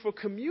testimony for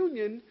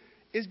communion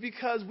is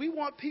because we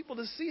want people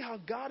to see how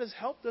God has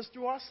helped us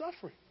through our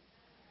suffering.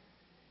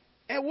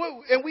 And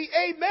we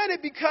amen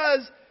it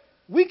because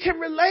we can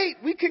relate,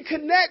 we can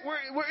connect,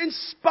 we're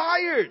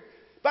inspired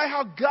by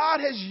how God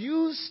has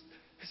used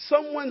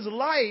someone's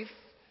life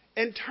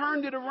and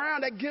turned it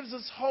around. That gives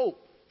us hope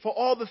for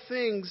all the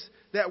things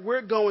that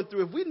we're going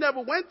through. If we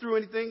never went through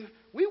anything,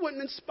 we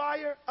wouldn't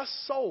inspire a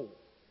soul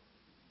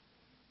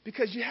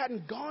because you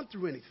hadn't gone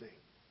through anything.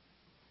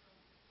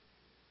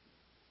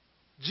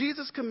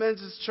 Jesus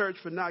commends his church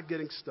for not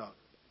getting stuck.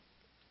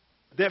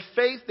 Their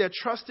faith, their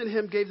trust in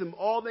him gave them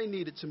all they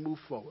needed to move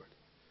forward.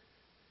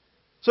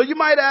 So you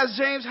might ask,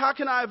 James, how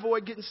can I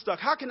avoid getting stuck?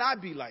 How can I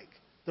be like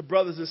the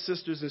brothers and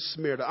sisters in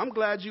Smyrna? I'm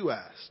glad you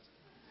asked.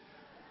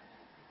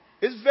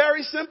 It's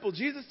very simple.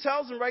 Jesus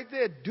tells them right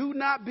there, do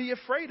not be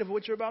afraid of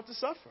what you're about to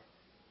suffer.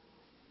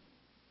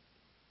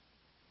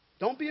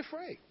 Don't be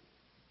afraid.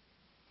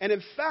 And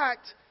in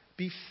fact,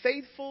 be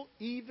faithful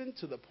even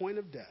to the point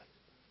of death.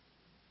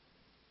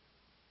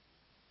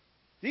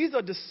 These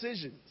are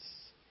decisions.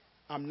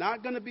 I'm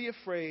not going to be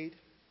afraid,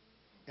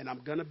 and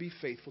I'm going to be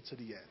faithful to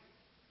the end.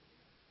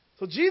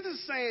 So Jesus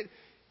is saying,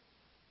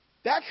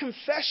 that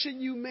confession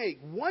you make,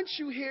 once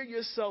you hear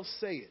yourself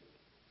say it,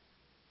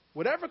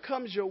 whatever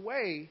comes your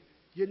way,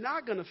 you're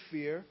not going to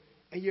fear,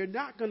 and you're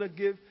not going to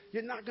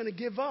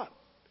give up.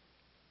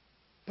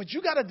 But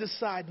you got to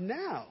decide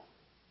now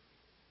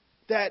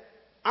that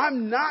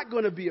I'm not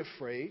going to be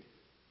afraid,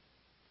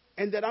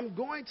 and that I'm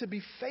going to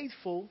be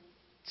faithful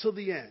till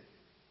the end.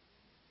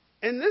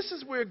 And this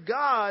is where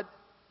God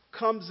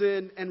comes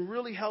in and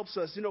really helps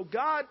us. You know,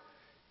 God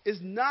is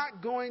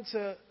not going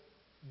to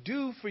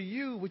do for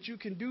you what you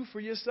can do for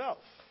yourself.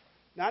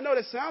 Now, I know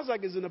that sounds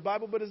like it's in the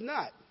Bible, but it's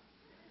not.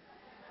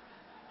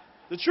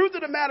 The truth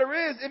of the matter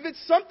is, if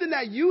it's something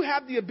that you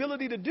have the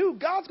ability to do,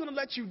 God's going to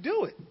let you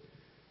do it.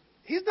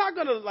 He's not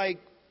going to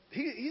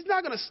he's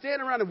not going to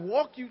stand around and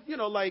walk you,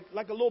 like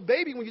a little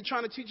baby when you're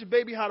trying to teach a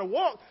baby how to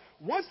walk.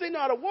 Once they know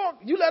how to walk,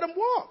 you let them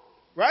walk,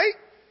 right?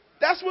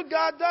 That's what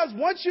God does.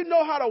 Once you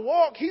know how to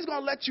walk, he's going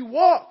to let you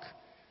walk.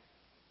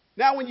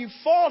 Now, when you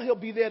fall, he'll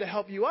be there to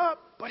help you up,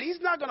 but he's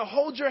not going to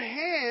hold your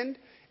hand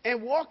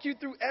and walk you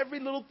through every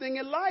little thing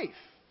in life.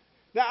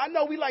 Now, I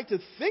know we like to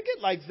think it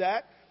like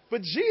that,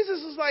 but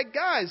Jesus is like,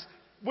 guys,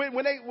 when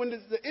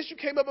the issue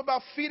came up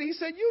about feeding, he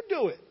said, you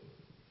do it.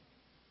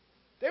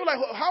 They were like,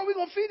 well, how are we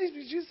going to feed these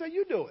people? Jesus said,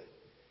 you do it.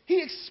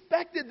 He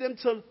expected them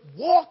to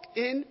walk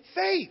in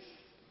faith,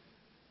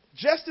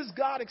 just as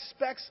God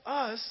expects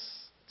us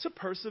to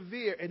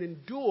persevere and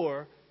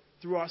endure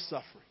through our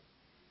suffering.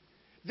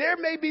 There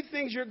may be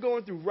things you're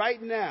going through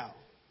right now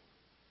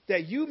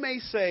that you may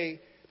say,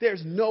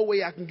 there's no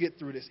way I can get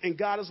through this. And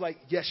God is like,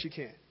 yes, you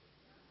can.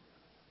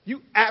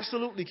 You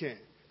absolutely can.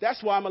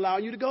 That's why I'm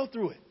allowing you to go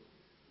through it.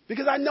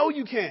 Because I know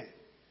you can.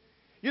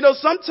 You know,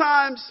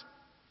 sometimes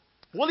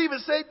we'll even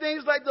say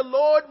things like the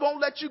Lord won't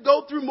let you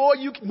go through more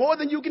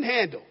than you can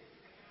handle.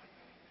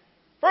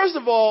 First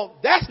of all,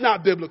 that's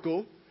not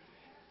biblical.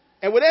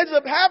 And what ends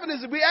up happening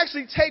is that we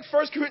actually take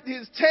 1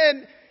 Corinthians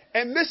 10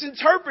 and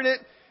misinterpret it,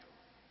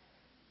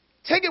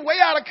 take it way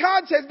out of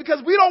context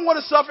because we don't want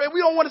to suffer and we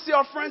don't want to see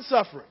our friends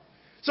suffering.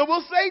 So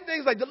we'll say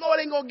things like, the Lord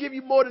ain't going to give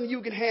you more than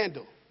you can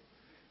handle.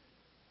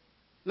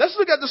 Let's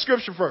look at the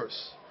scripture first.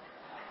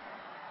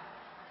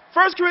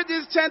 1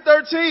 Corinthians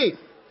 10:13.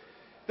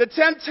 The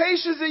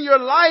temptations in your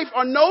life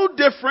are no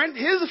different.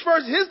 Here's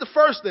the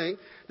first thing.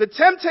 The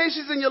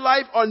temptations in your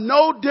life are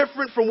no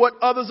different from what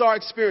others are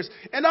experiencing.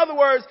 In other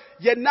words,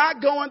 you're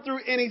not going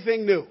through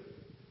anything new.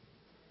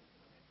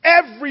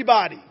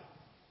 Everybody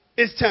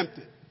is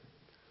tempted.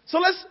 So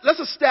let's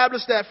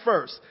establish that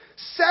first.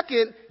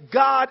 Second,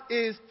 God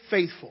is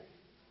faithful.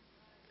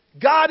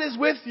 God is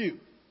with you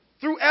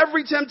through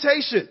every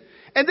temptation.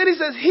 And then he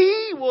says,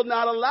 he will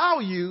not allow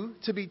you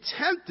to be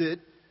tempted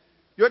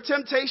Your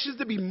temptations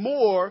to be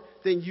more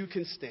than you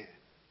can stand.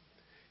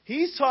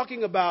 He's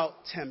talking about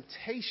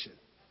temptation.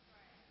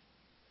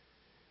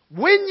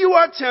 When you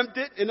are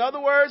tempted, in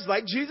other words,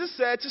 like Jesus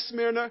said to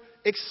Smyrna,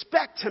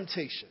 expect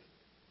temptation.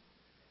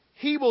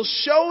 He will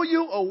show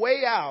you a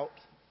way out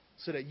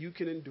so that you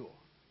can endure.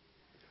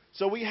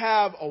 So we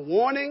have a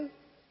warning,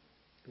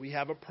 we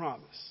have a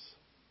promise.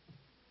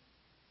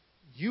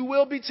 You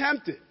will be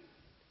tempted,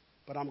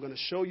 but I'm going to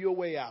show you a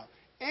way out.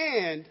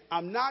 And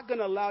I'm not going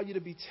to allow you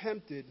to be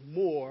tempted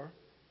more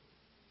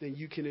than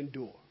you can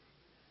endure.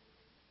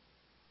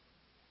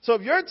 So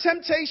if your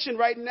temptation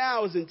right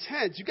now is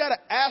intense, you got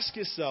to ask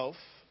yourself,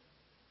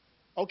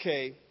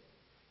 okay,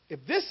 if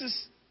this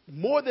is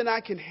more than I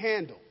can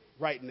handle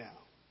right now,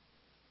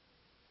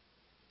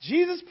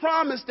 Jesus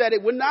promised that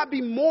it would not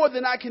be more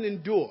than I can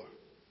endure.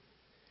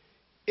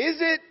 Is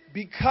it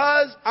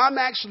because I'm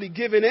actually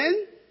giving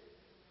in?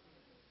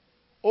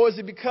 Or is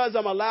it because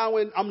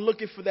I'm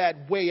looking for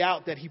that way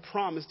out that he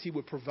promised he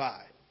would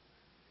provide?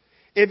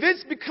 If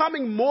it's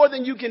becoming more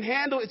than you can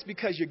handle, it's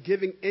because you're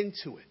giving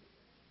into it.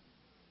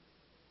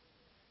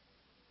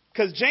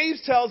 Because James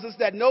tells us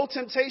that no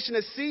temptation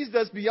has seized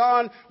us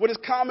beyond what is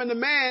common to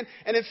man.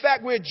 And in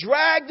fact, we're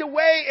dragged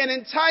away and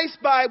enticed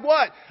by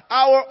what?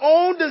 Our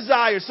own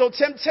desire. So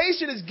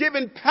temptation is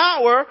given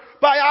power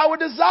by our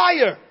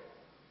desire.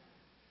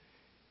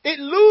 It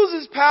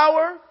loses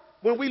power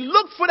when we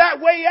look for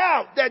that way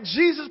out that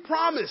Jesus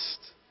promised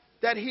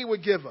that he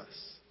would give us.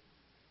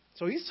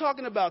 So he's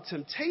talking about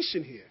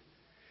temptation here.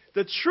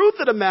 The truth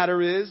of the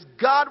matter is,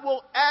 God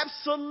will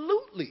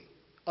absolutely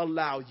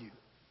allow you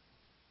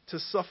to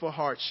suffer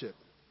hardship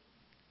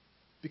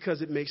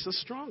because it makes us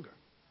stronger.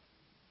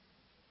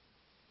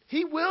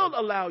 He will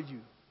allow you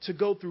to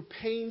go through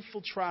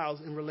painful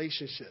trials in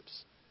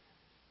relationships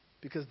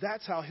because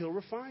that's how he'll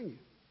refine you.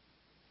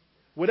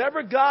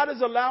 Whatever God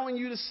is allowing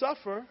you to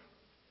suffer,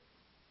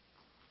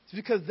 it's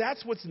because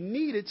that's what's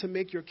needed to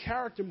make your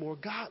character more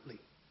godly,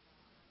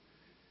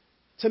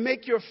 to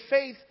make your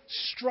faith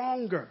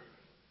stronger.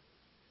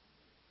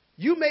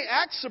 You may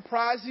act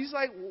surprised. He's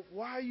like,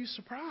 why are you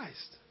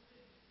surprised?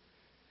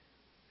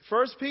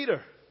 1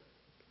 Peter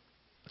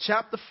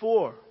chapter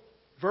 4,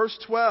 verse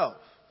 12.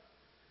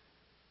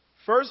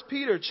 1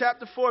 Peter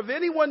chapter 4. If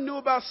anyone knew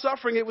about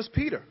suffering, it was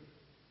Peter.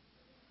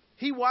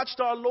 He watched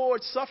our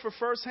Lord suffer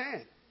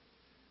firsthand.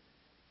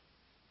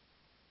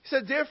 He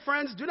said, dear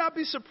friends, do not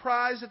be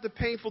surprised at the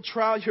painful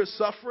trial you're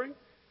suffering,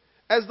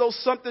 as though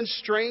something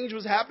strange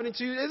was happening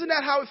to you. Isn't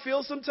that how it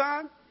feels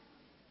sometimes?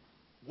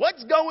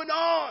 What's going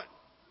on?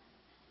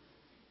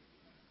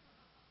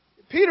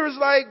 Peter is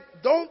like,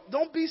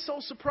 don't be so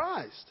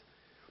surprised,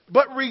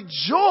 but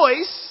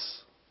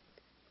rejoice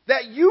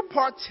that you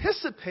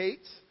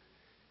participate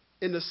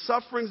in the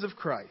sufferings of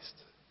Christ,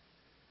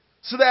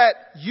 so that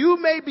you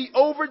may be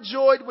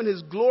overjoyed when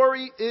his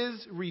glory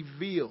is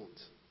revealed.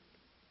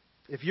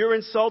 If you're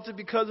insulted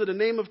because of the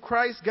name of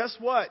Christ, guess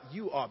what?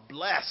 You are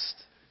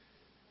blessed.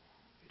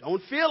 You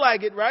don't feel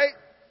like it, right?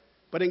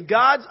 But in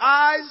God's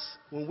eyes,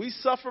 when we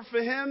suffer for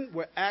him,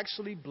 we're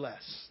actually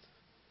blessed.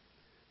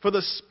 For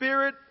the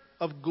Spirit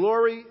of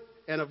glory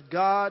and of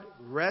God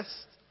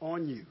rests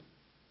on you.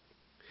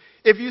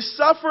 If you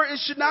suffer, it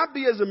should not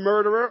be as a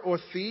murderer or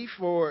thief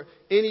or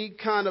any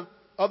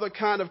other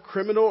kind of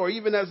criminal or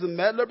even as a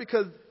meddler,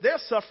 because they're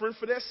suffering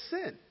for their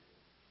sin.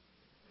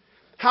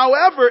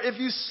 However, if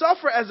you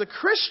suffer as a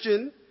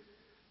Christian,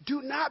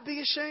 do not be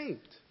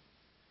ashamed,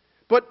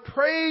 but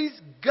praise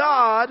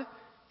God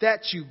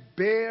that you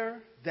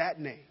bear that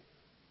name.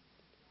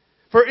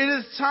 For it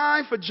is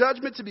time for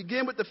judgment to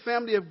begin with the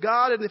family of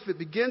God, and if it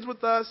begins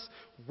with us,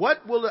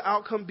 what will the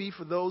outcome be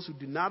for those who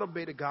do not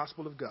obey the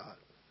gospel of God?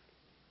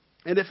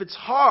 And if it's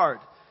hard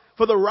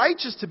for the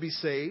righteous to be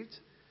saved,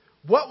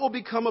 what will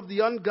become of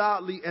the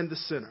ungodly and the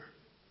sinner?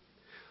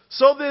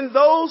 So then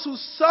those who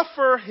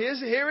suffer,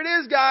 here it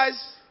is, guys.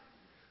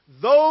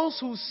 Those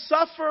who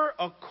suffer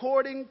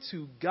according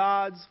to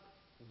God's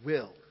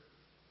will.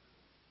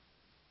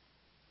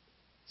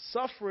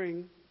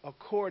 Suffering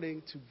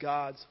according to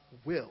God's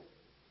will.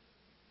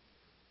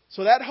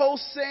 So that whole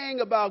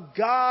saying about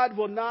God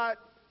will not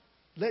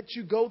let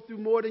you go through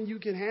more than you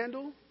can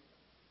handle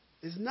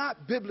is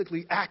not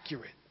biblically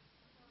accurate.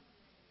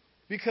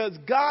 Because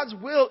God's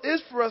will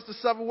is for us to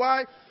suffer.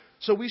 Why?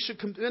 So we should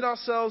commit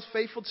ourselves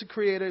faithful to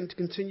Creator and to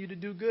continue to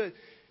do good.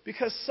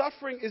 Because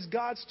suffering is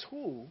God's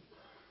tool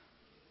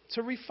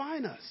to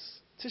refine us,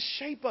 to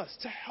shape us,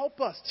 to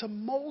help us, to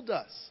mold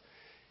us.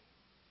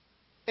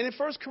 And in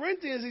 1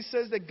 Corinthians, he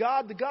says that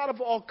God, the God of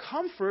all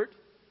comfort,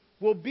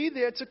 will be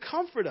there to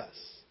comfort us.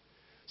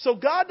 So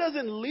God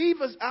doesn't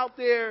leave us out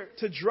there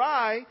to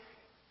dry.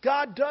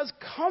 God does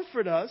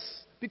comfort us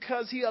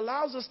because he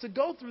allows us to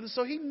go through this.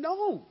 So he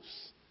knows.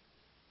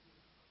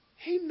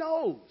 He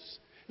knows.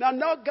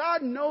 Now,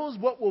 God knows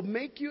what will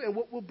make you and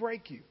what will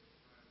break you.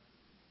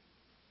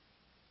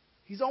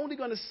 He's only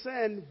going to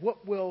send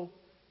what will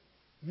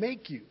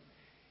make you.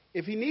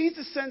 If he needs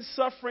to send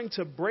suffering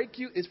to break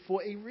you, it's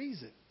for a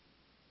reason.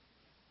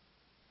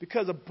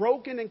 Because a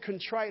broken and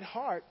contrite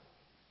heart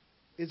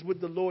is what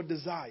the Lord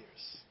desires.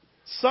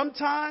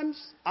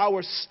 Sometimes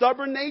our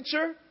stubborn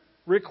nature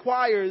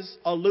requires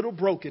a little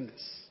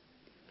brokenness.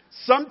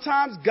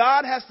 Sometimes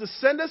God has to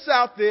send us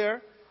out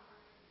there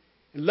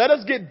and let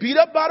us get beat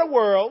up by the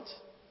world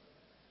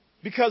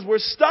because we're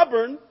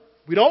stubborn.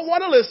 We don't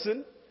want to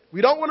listen.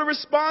 We don't want to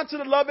respond to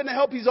the love and the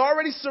help He's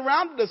already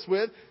surrounded us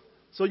with.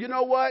 So you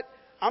know what?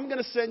 I'm going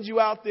to send you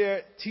out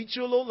there, teach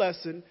you a little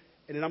lesson,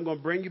 and then I'm going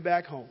to bring you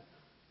back home.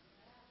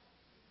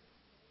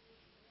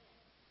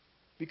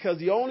 Because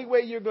the only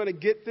way you're going to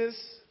get this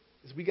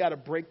is we got to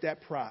break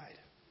that pride.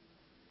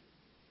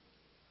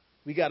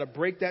 We got to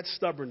break that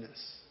stubbornness.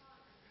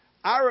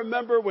 I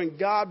remember when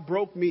God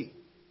broke me.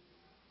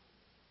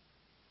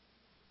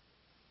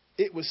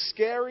 It was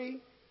scary,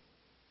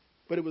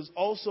 but it was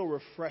also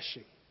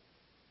refreshing.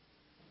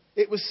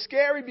 It was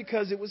scary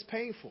because it was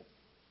painful.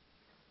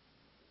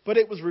 But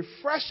it was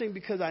refreshing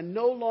because I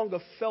no longer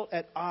felt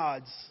at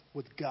odds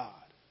with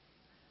God.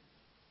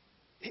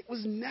 It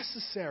was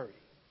necessary.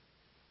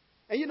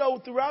 And you know,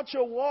 throughout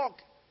your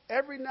walk,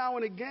 every now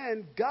and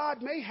again,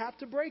 God may have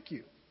to break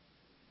you.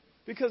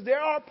 Because there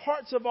are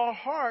parts of our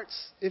hearts,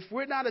 if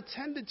we're not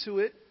attended to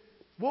it,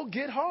 we'll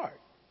get hard.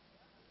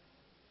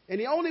 And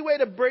the only way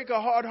to break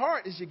a hard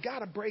heart is you got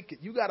to break it.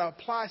 You got to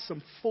apply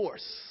some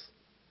force.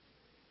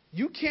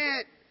 You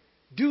can't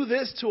do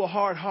this to a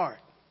hard heart.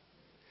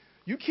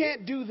 You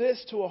can't do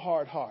this to a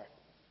hard heart.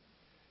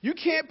 You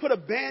can't put a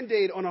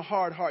Band-Aid on a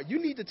hard heart. You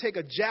need to take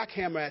a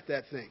jackhammer at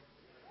that thing.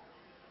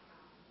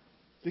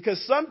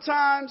 Because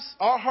sometimes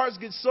our hearts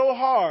get so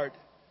hard,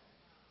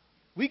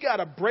 we got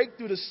to break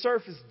through the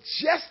surface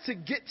just to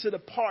get to the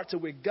part to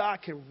where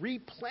God can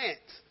replant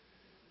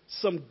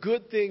some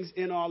good things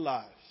in our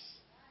lives.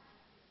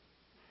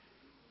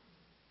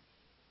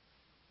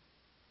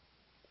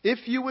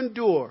 If you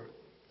endure,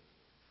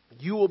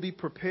 you will be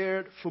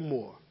prepared for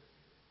more.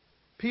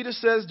 Peter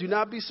says, do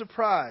not be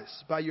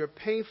surprised by your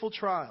painful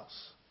trials.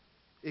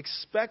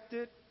 Expect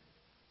it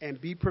and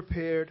be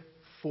prepared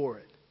for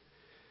it.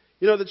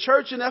 You know, the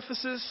church in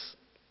Ephesus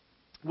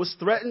was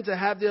threatened to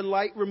have their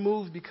light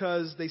removed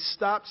because they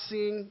stopped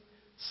seeing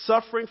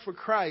suffering for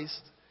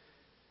Christ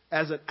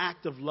as an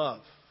act of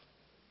love.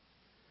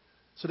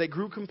 So they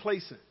grew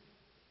complacent.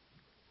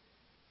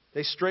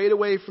 They strayed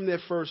away from their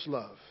first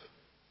love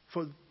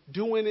for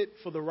doing it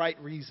for the right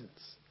reasons.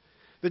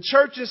 The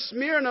church in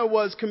Smyrna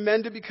was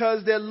commended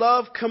because their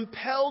love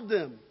compelled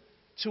them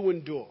to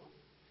endure.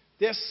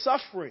 Their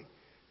suffering,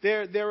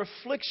 their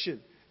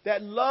affliction,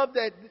 that love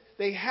that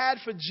they had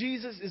for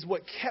Jesus is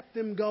what kept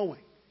them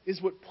going,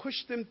 is what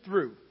pushed them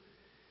through.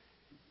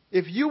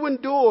 If you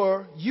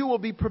endure, you will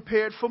be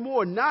prepared for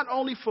more, not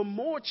only for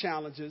more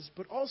challenges,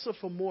 but also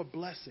for more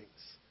blessings.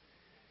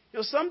 You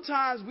know,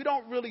 sometimes we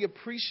don't really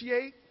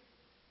appreciate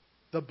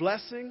the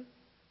blessing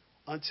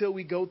until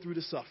we go through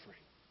the suffering.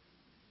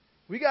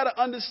 We got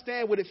to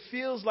understand what it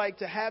feels like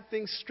to have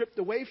things stripped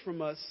away from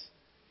us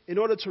in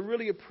order to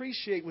really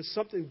appreciate when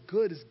something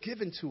good is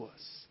given to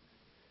us.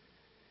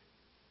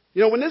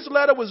 You know, when this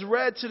letter was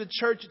read to the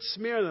church at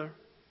Smyrna,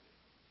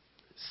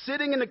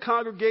 sitting in the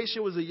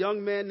congregation was a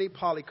young man named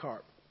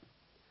Polycarp.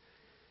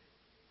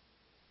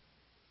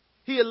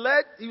 He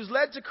was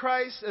led to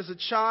Christ as a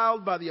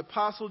child by the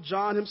Apostle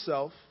John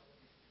himself.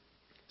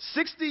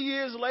 60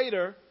 years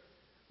later,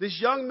 this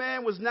young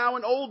man was now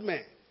an old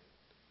man,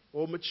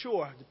 or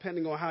mature,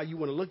 depending on how you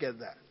want to look at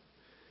that.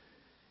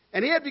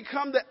 And he had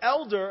become the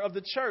elder of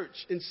the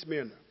church in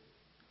Smyrna.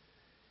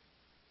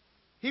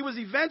 He was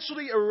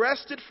eventually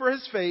arrested for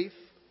his faith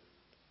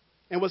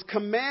and was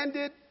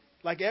commanded,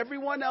 like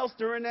everyone else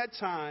during that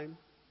time,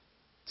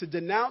 to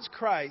denounce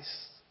Christ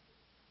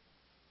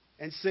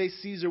and say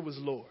Caesar was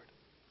Lord.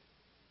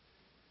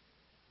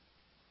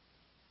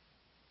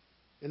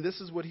 And this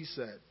is what he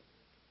said.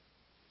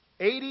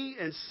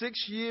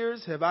 86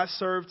 years have I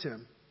served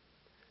him,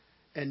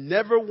 and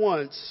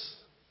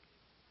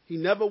he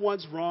never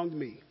once wronged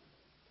me.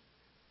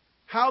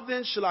 How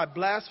then shall I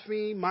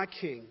blaspheme my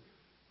king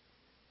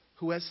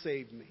who has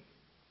saved me?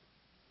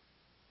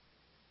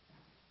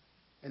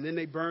 And then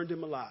they burned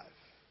him alive.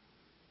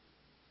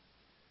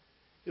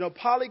 You know,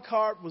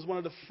 Polycarp was one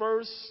of the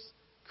first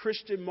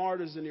Christian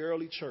martyrs in the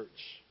early church.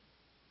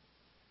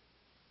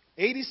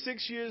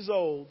 86 years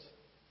old,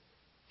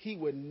 he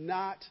would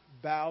not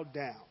bow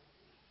down.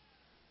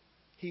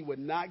 He would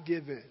not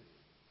give in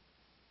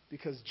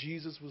because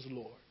Jesus was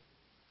Lord.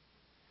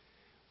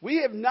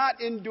 We have not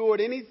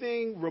endured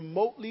anything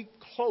remotely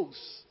close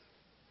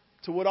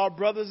to what our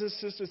brothers and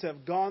sisters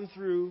have gone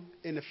through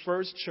in the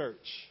first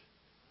church.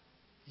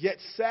 Yet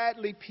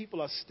sadly,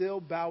 people are still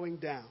bowing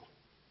down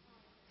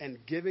and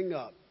giving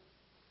up,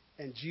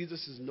 and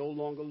Jesus is no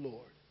longer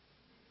Lord.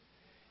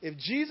 If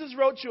Jesus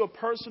wrote you a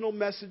personal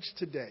message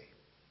today,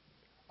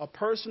 a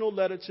personal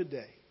letter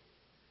today,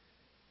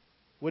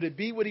 would it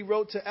be what he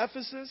wrote to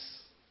Ephesus,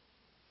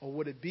 or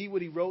would it be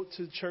what he wrote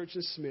to the church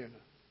in Smyrna?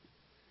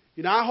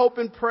 You know, I hope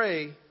and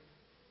pray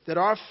that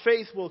our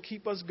faith will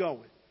keep us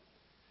going.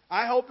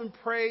 I hope and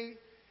pray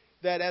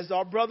that as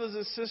our brothers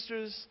and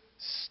sisters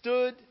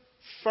stood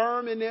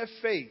firm in their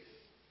faith,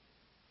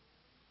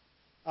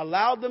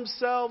 allowed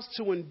themselves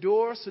to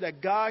endure so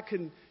that God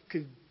can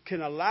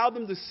allow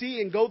them to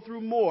see and go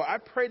through more. I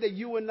pray that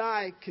you and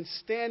I can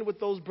stand with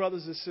those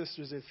brothers and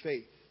sisters in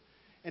faith,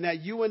 and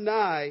that you and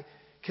I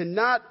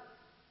cannot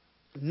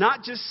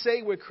not just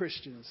say we're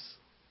Christians,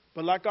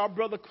 but like our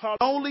brother Carl,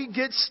 only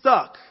get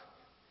stuck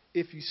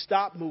if you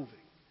stop moving.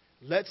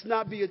 Let's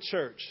not be a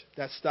church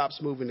that stops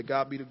moving. To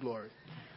God be the glory.